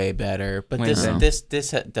golden- looked way better, but Way this better. this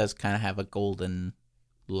does kind of have a golden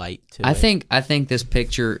light to I it. think this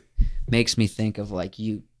picture makes me think of like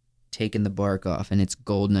you taking the bark off and it's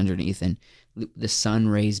golden underneath and the sun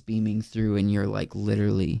rays beaming through and you're like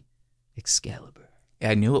literally Excalibur.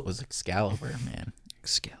 I knew it was Excalibur, man.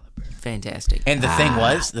 Excalibur. Fantastic. And the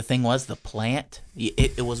thing was the plant.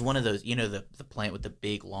 It was one of those, the plant with the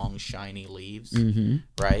big, long, shiny leaves, Mm-hmm.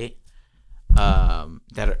 right?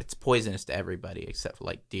 It's poisonous to everybody except for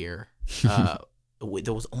like deer.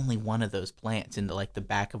 There was only one of those plants in the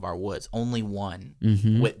back of our woods. Only one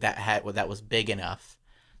Mm-hmm. that was big enough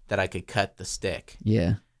that I could cut the stick.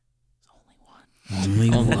 Yeah. Only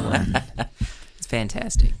one. Only one. It's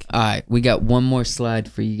fantastic. All right, we got one more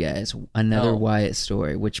slide for you guys. Another Oh. Wyatt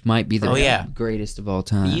story, which might be the Oh, yeah. greatest of all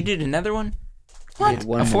time. You did another one? I did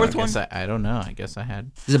one A more. fourth I one? guess I don't know. I guess I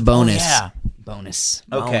had. It's a bonus. Oh, yeah. Bonus.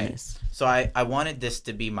 Okay. Bonus. So I wanted this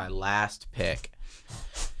to be my last pick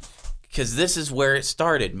because this is where it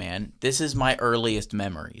started, man. This is my earliest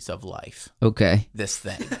memories of life. Okay. This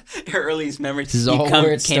thing. Your earliest memories. This is all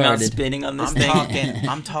where it came out started. spinning on this I'm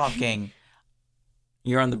thing. talking.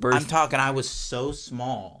 You're on the birth. I'm talking. I was so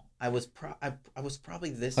small. I was probably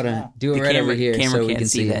this Hold on. small. Do it the right camera, over here camera so we can't can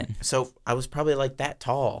see that. it. So I was probably like that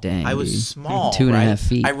tall. Dang, I was dude. small. 2.5 right?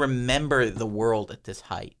 feet. I remember the world at this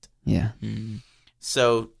height. Yeah. Mm.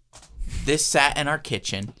 So this sat in our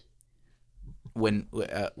kitchen when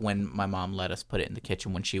my mom let us put it in the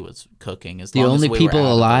kitchen when she was cooking. As The long as only we people were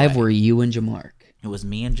out of the alive way. were you and Jamark. It was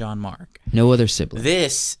me and John Mark. No other sibling.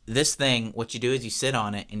 This thing, what you do is you sit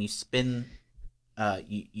on it and you spin.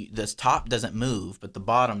 This top doesn't move, but the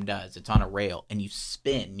bottom does. It's on a rail, and you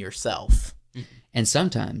spin yourself And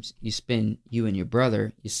sometimes you and your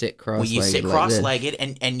brother, you sit Well, cross-legged. you sit like cross-legged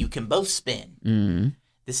and you can both spin. Mm-hmm.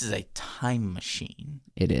 This is a time machine.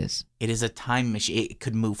 It is. It is a time machine. It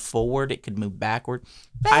could move forward. It could move backward.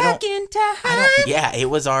 Back in time. Yeah, it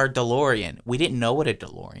was our DeLorean. We didn't know what a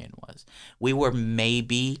DeLorean was. We were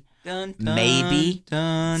maybe Dun, 3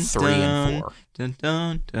 and 4. Dun,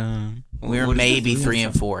 dun, dun. We were What is maybe the 3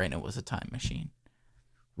 and 4, and it was a time machine.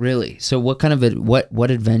 Really? So what kind of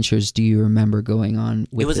what adventures do you remember going on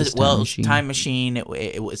with It was this time machine.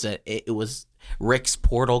 It was Rick's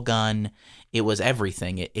portal gun. It was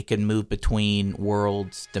everything. It could move between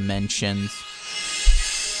worlds, dimensions.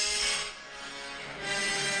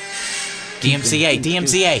 DMCA.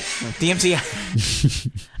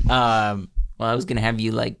 Well, I was gonna have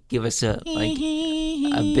you give us a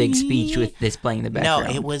big speech with this playing in the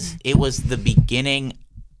background. No, it was the beginning,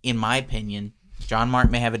 in my opinion. John Mark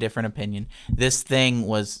may have a different opinion. This thing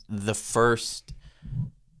was the first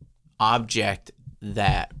object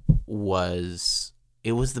that was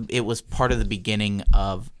it was part of the beginning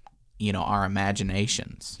of our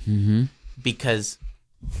imaginations. Mm-hmm. Because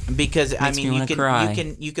I mean you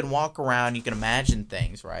can walk around, you can imagine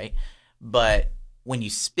things, right? But when you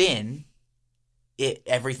spin,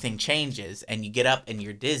 everything changes, and you get up and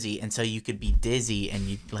you're dizzy, and so you could be dizzy and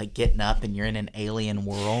you getting up and you're in an alien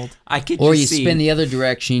world. Or you spin the other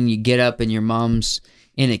direction, you get up and your mom's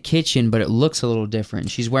in a kitchen, but it looks a little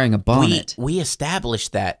different. She's wearing a bonnet. We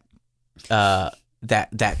established that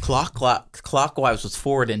that clockwise was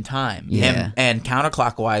forward in time, and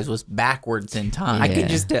counterclockwise was backwards in time. I could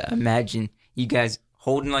just imagine you guys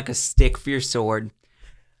holding a stick for your sword.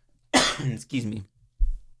 Excuse me.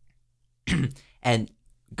 And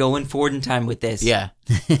going forward in time with this. Yeah.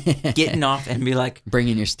 Getting off and be like...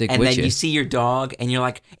 Bringing your stick with you. And then you see your dog and you're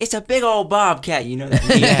like, it's a big old bobcat. You know that?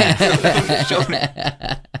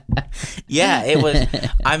 Yeah, it was...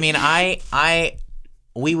 I mean,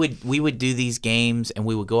 we would do these games and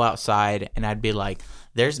we would go outside and I'd be like,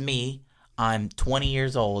 there's me. I'm 20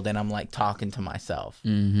 years old and I'm talking to myself.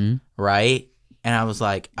 Mm-hmm. Right? And I was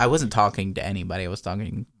like, I wasn't talking to anybody. I was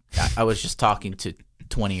just talking to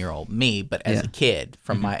 20-year-old me, but as a kid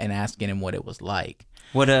and asking him what it was like.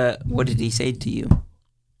 What did he say to you?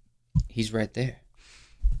 He's right there.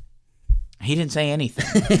 He didn't say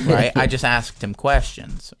anything, right? I just asked him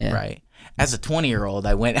questions, right? As a 20-year-old,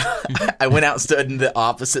 I went out, stood in the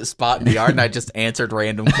opposite spot in the yard, and I just answered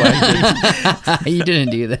random questions. You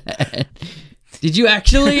didn't do that. Did you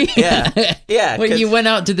actually? Yeah. When you went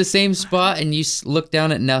out to the same spot and you looked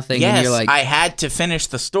down at nothing, and you're like, I had to finish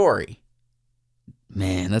the story.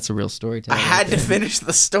 Man, that's a real storyteller. I had to finish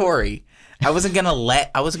the story. I wasn't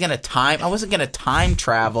gonna time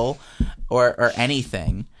travel or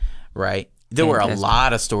anything, right? There were a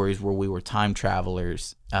lot of stories where we were time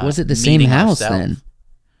travelers. Was it the same house then?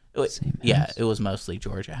 It was mostly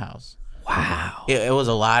Georgia House. Wow. It was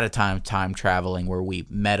a lot of time traveling where we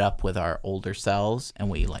met up with our older selves and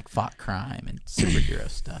we fought crime and superhero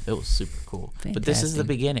stuff. It was super cool. Fantastic. But this is the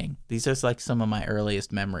beginning. These are some of my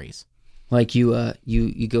earliest memories.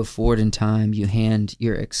 You go forward in time, you hand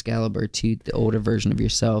your Excalibur to the older version of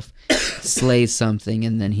yourself, slays something,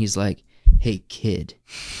 and then he's like, "Hey kid."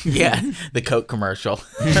 Yeah, the Coke commercial.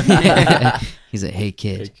 He's like, "Hey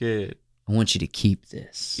kid, I want you to keep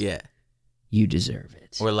this. Yeah, you deserve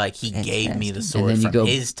it." Or he gave me the sword from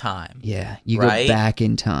his time. Yeah, you go back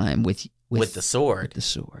in time with the sword. With the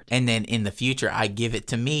sword, and then in the future, I give it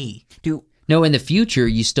to me. No, in the future,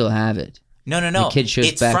 you still have it. No. The kid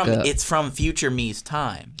shows back up. It's from future me's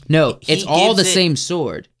time. No, it's all the same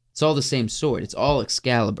sword. It's all the same sword. It's all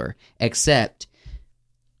Excalibur, except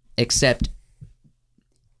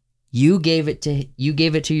you gave it to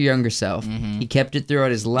your younger self. Mm-hmm. He kept it throughout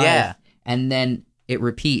his life, and then it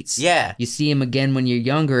repeats. Yeah, you see him again when you're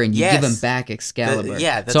younger, and you give him back Excalibur.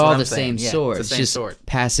 That's it's all what I'm the saying. same sword. It's the same just sword.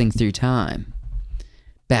 Passing through time,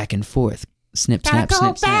 back and forth. Snip, snap,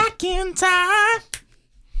 snip, snap. Back in time.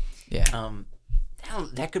 Yeah.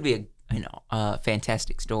 That could be a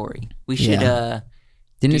fantastic story. We should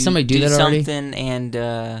Didn't somebody do that already? Something and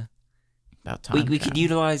about time. We could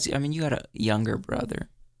utilize. I mean, you got a younger brother.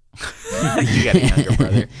 You got a younger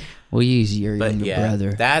brother. We'll use your younger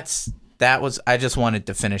brother. That was. I just wanted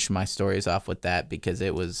to finish my stories off with that because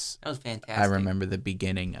it was. That was fantastic. I remember the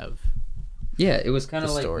beginning of. Yeah, it was kind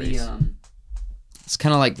of like stories. It's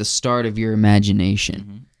kind of like the start of your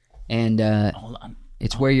imagination, and hold on.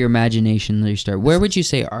 It's where your imagination really started. Where would you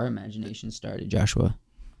say our imagination started, Joshua?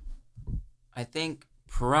 I think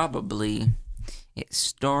probably it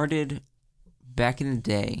started back in the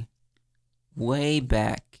day, way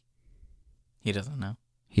back. He doesn't know.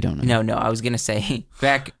 He don't know. No, I was going to say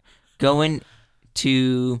back going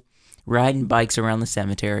to riding bikes around the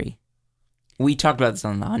cemetery. We talked about this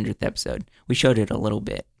on the 100th episode. We showed it a little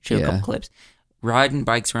bit. Showed a couple clips. Riding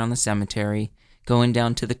bikes around the cemetery, going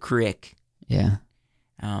down to the creek. Yeah.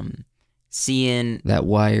 Seeing That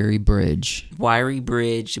wiry bridge. we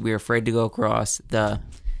were afraid to go across the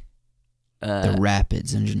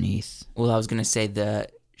rapids underneath. well, I was gonna say the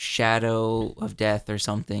shadow of death or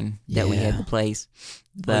something that we had Yeah. to place.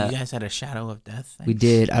 Oh, you guys had a shadow of death thing? We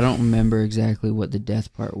did. I don't remember exactly what the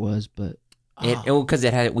death part was, but Because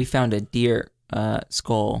we found a deer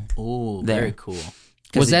skull. Ooh, there. very cool.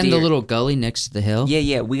 was that in the deer- little gully next to the hill?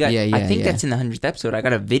 Yeah, we got. Yeah, I think yeah. that's in the 100th episode. I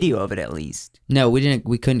got a video of it at least. No, we didn't.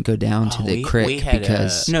 We couldn't go down to the creek we had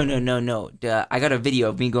because, No. I got a video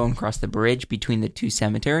of me going across the bridge between the two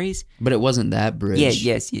cemeteries. but it wasn't that bridge.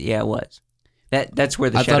 Yeah, it was. That's where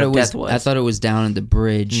the I shadow thought it of was. death was. I thought it was down in the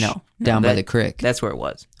bridge. No, down by that- the creek. That's where it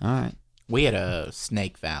was. All right. We had a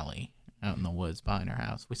snake valley out in the woods behind our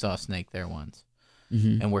house. We saw a snake there once,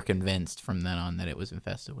 Mm-hmm. and we're convinced from then on that it was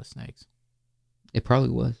infested with snakes. It probably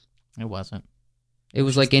was. It wasn't. It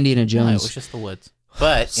was like Indiana No, Jones. it was just the woods.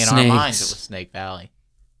 But in our Snakes. minds, it was Snake Valley.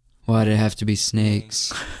 Why did it have to be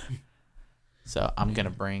snakes? So I'm gonna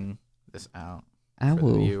bring this out for the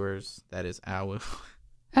Owl. viewers. That is Owl,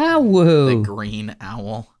 the Owl. green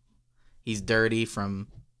owl. He's dirty from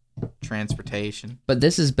transportation. But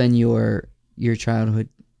this has been your childhood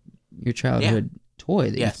toy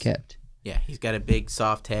that Yes. you've kept. Yeah, he's got a big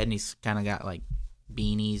soft head, and he's kind of got like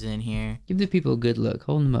beanies in here. Give the people a good look.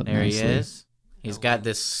 Hold him up There nicely. he is. He's got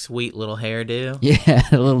this sweet little hairdo. Yeah,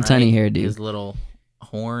 a little tiny right? hairdo. His little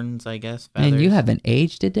horns, I guess. Man, you feathers. haven't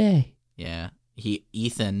aged a day. Yeah,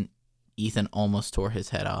 Ethan almost tore his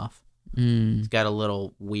head off. Mm. He's got a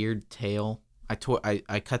little weird tail. I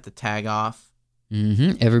cut the tag off.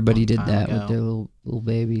 Mm-hmm. Everybody Long did time that ago. with their little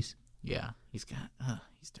babies. Yeah, he's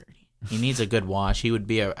dirty. He needs a good wash. He would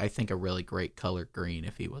be I think a really great color green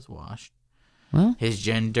if he was washed. Well, His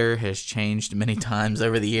gender has changed many times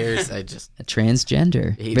over the years. a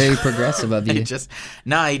transgender. He- Very progressive of you.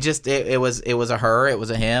 It was a her, it was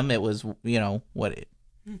a him, it was what it.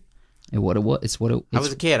 And what it was. It's what it. I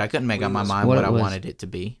was a kid. I couldn't make up my mind what what it I was. wanted it to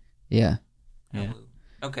be. Yeah. Yeah.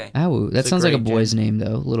 Okay. Ow. That It's a sounds like a great boy's name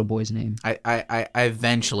though. Little boy's name. I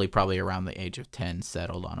eventually, probably around the age of 10,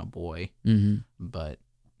 settled on a boy. Mm-hmm. But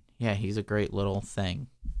yeah, he's a great little thing.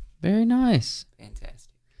 Very nice.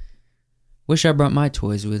 Fantastic. Wish I brought my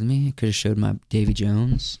toys with me. I could have showed my Davy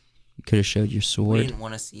Jones. You could have showed your We sword. didn't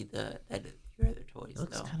want to see your other toys He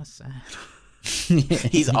looks though. kind of sad.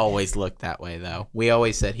 He's always looked that way, though. We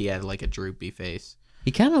always said he had like a droopy face.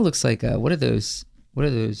 He kind of looks like what are those?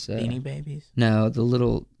 Beanie Babies? No, the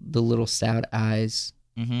little stout eyes.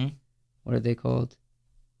 Mm-hmm. What are they called?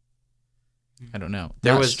 I don't know.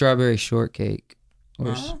 Not strawberry shortcake.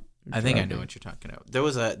 Or I think I know what you're talking about. There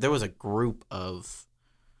was a group of.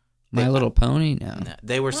 My Little Pony. No.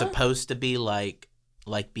 They were supposed to be like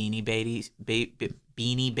Beanie Babies,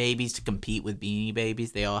 Beanie Babies to compete with Beanie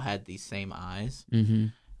Babies. They all had these same eyes, Mm-hmm.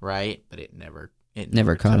 right? But it never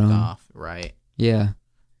caught took on. off, right? Yeah.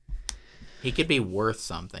 He could be worth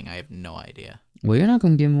something. I have no idea. Well, you're not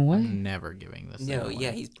gonna give him away. I'm never giving this. No, thing away.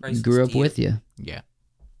 yeah, he's He priceless grew up to you. with you. Yeah.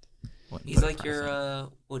 Wouldn't He's put a like price on it. your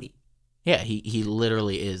Woody. Yeah, he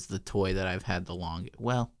literally is the toy that I've had the longest.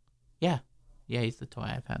 Well, yeah, he's the toy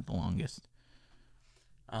I've had the longest.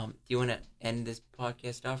 Do you want to end this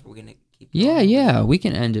podcast off? Or we're gonna keep. Yeah, going? yeah. We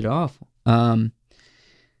can end it off.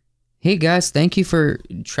 Hey guys, thank you for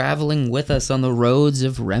traveling with us on the roads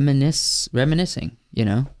of reminiscing.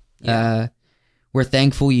 Yeah. We're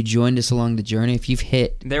thankful you joined us along the journey. If you've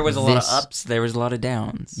hit, There was a lot of this- ups. There was a lot of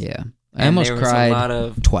downs. Yeah, I And almost there was cried a lot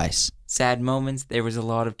of twice. sad moments. There was a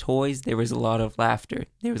lot of toys. There was a lot of laughter.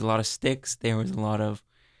 There was a lot of sticks. There was a lot of.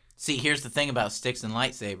 See, here's the thing about sticks and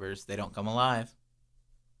lightsabers: they don't come alive.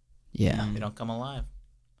 Yeah, They don't come alive.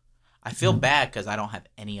 I feel bad because I don't have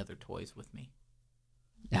any other toys with me.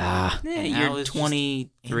 Yeah, I you're was just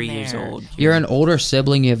 23 in years there. old. you're an older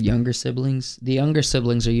sibling. You have younger siblings. The younger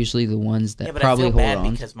siblings are usually the ones that Yeah, but probably I feel hold bad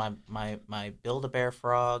on. because my Build-A-Bear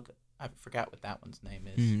frog. I forgot what that one's name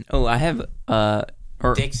is. Mm. Oh, I have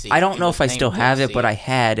or Dixie. I don't It know was if I named still have it, Dixie. but I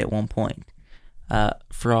had at one point.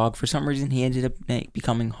 Frog. For some reason, he ended up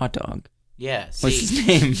becoming Hot Dog. Yeah. What's See, his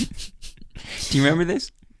name? Do you remember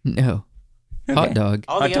this? No, Okay. hot dog.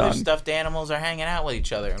 all the Hot other dog. stuffed animals are hanging out with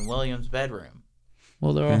each other in William's bedroom.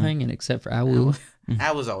 Well, they're all hanging except for Awu.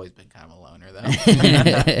 I was always been kind of a loner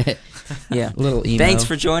though. Yeah. Little emo. Thanks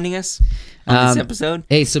for joining us on this episode.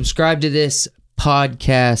 Hey, subscribe to this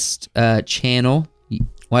podcast channel.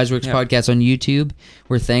 Wiseworks Podcast on YouTube.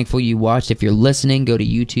 We're thankful you watched. If you're listening, go to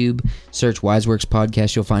YouTube, search Wiseworks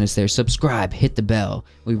Podcast. You'll find us there. Subscribe, hit the bell.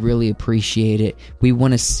 We really appreciate it. We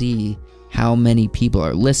want to see how many people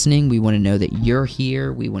are listening. We want to know that you're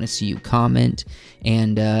here. We want to see you comment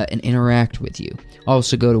and interact with you.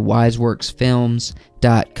 Also, go to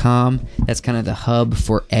wiseworksfilms.com. That's kind of the hub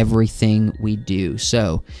for everything we do.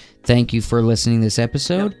 So, thank you for listening to this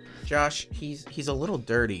episode. Josh, he's a little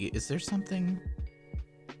dirty. Is there something?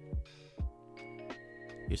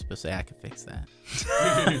 You're supposed to say I can fix that.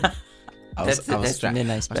 That's the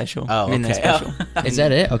midnight special. Oh, okay. Midnight special. Is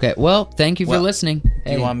that it? Okay. Well, thank you for listening. Do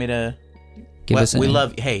Hey, you want me to? give us we an-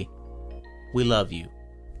 love. Hey, we love you.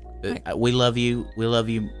 We love you. We love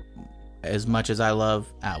you as much as I love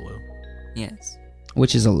Awu. Yes.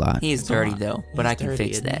 Which is a lot. He is It's a dirty lot. though, but He's I can dirty,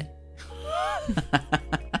 fix isn't he? that.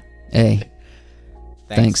 Hey,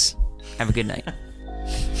 thanks. Have a good night.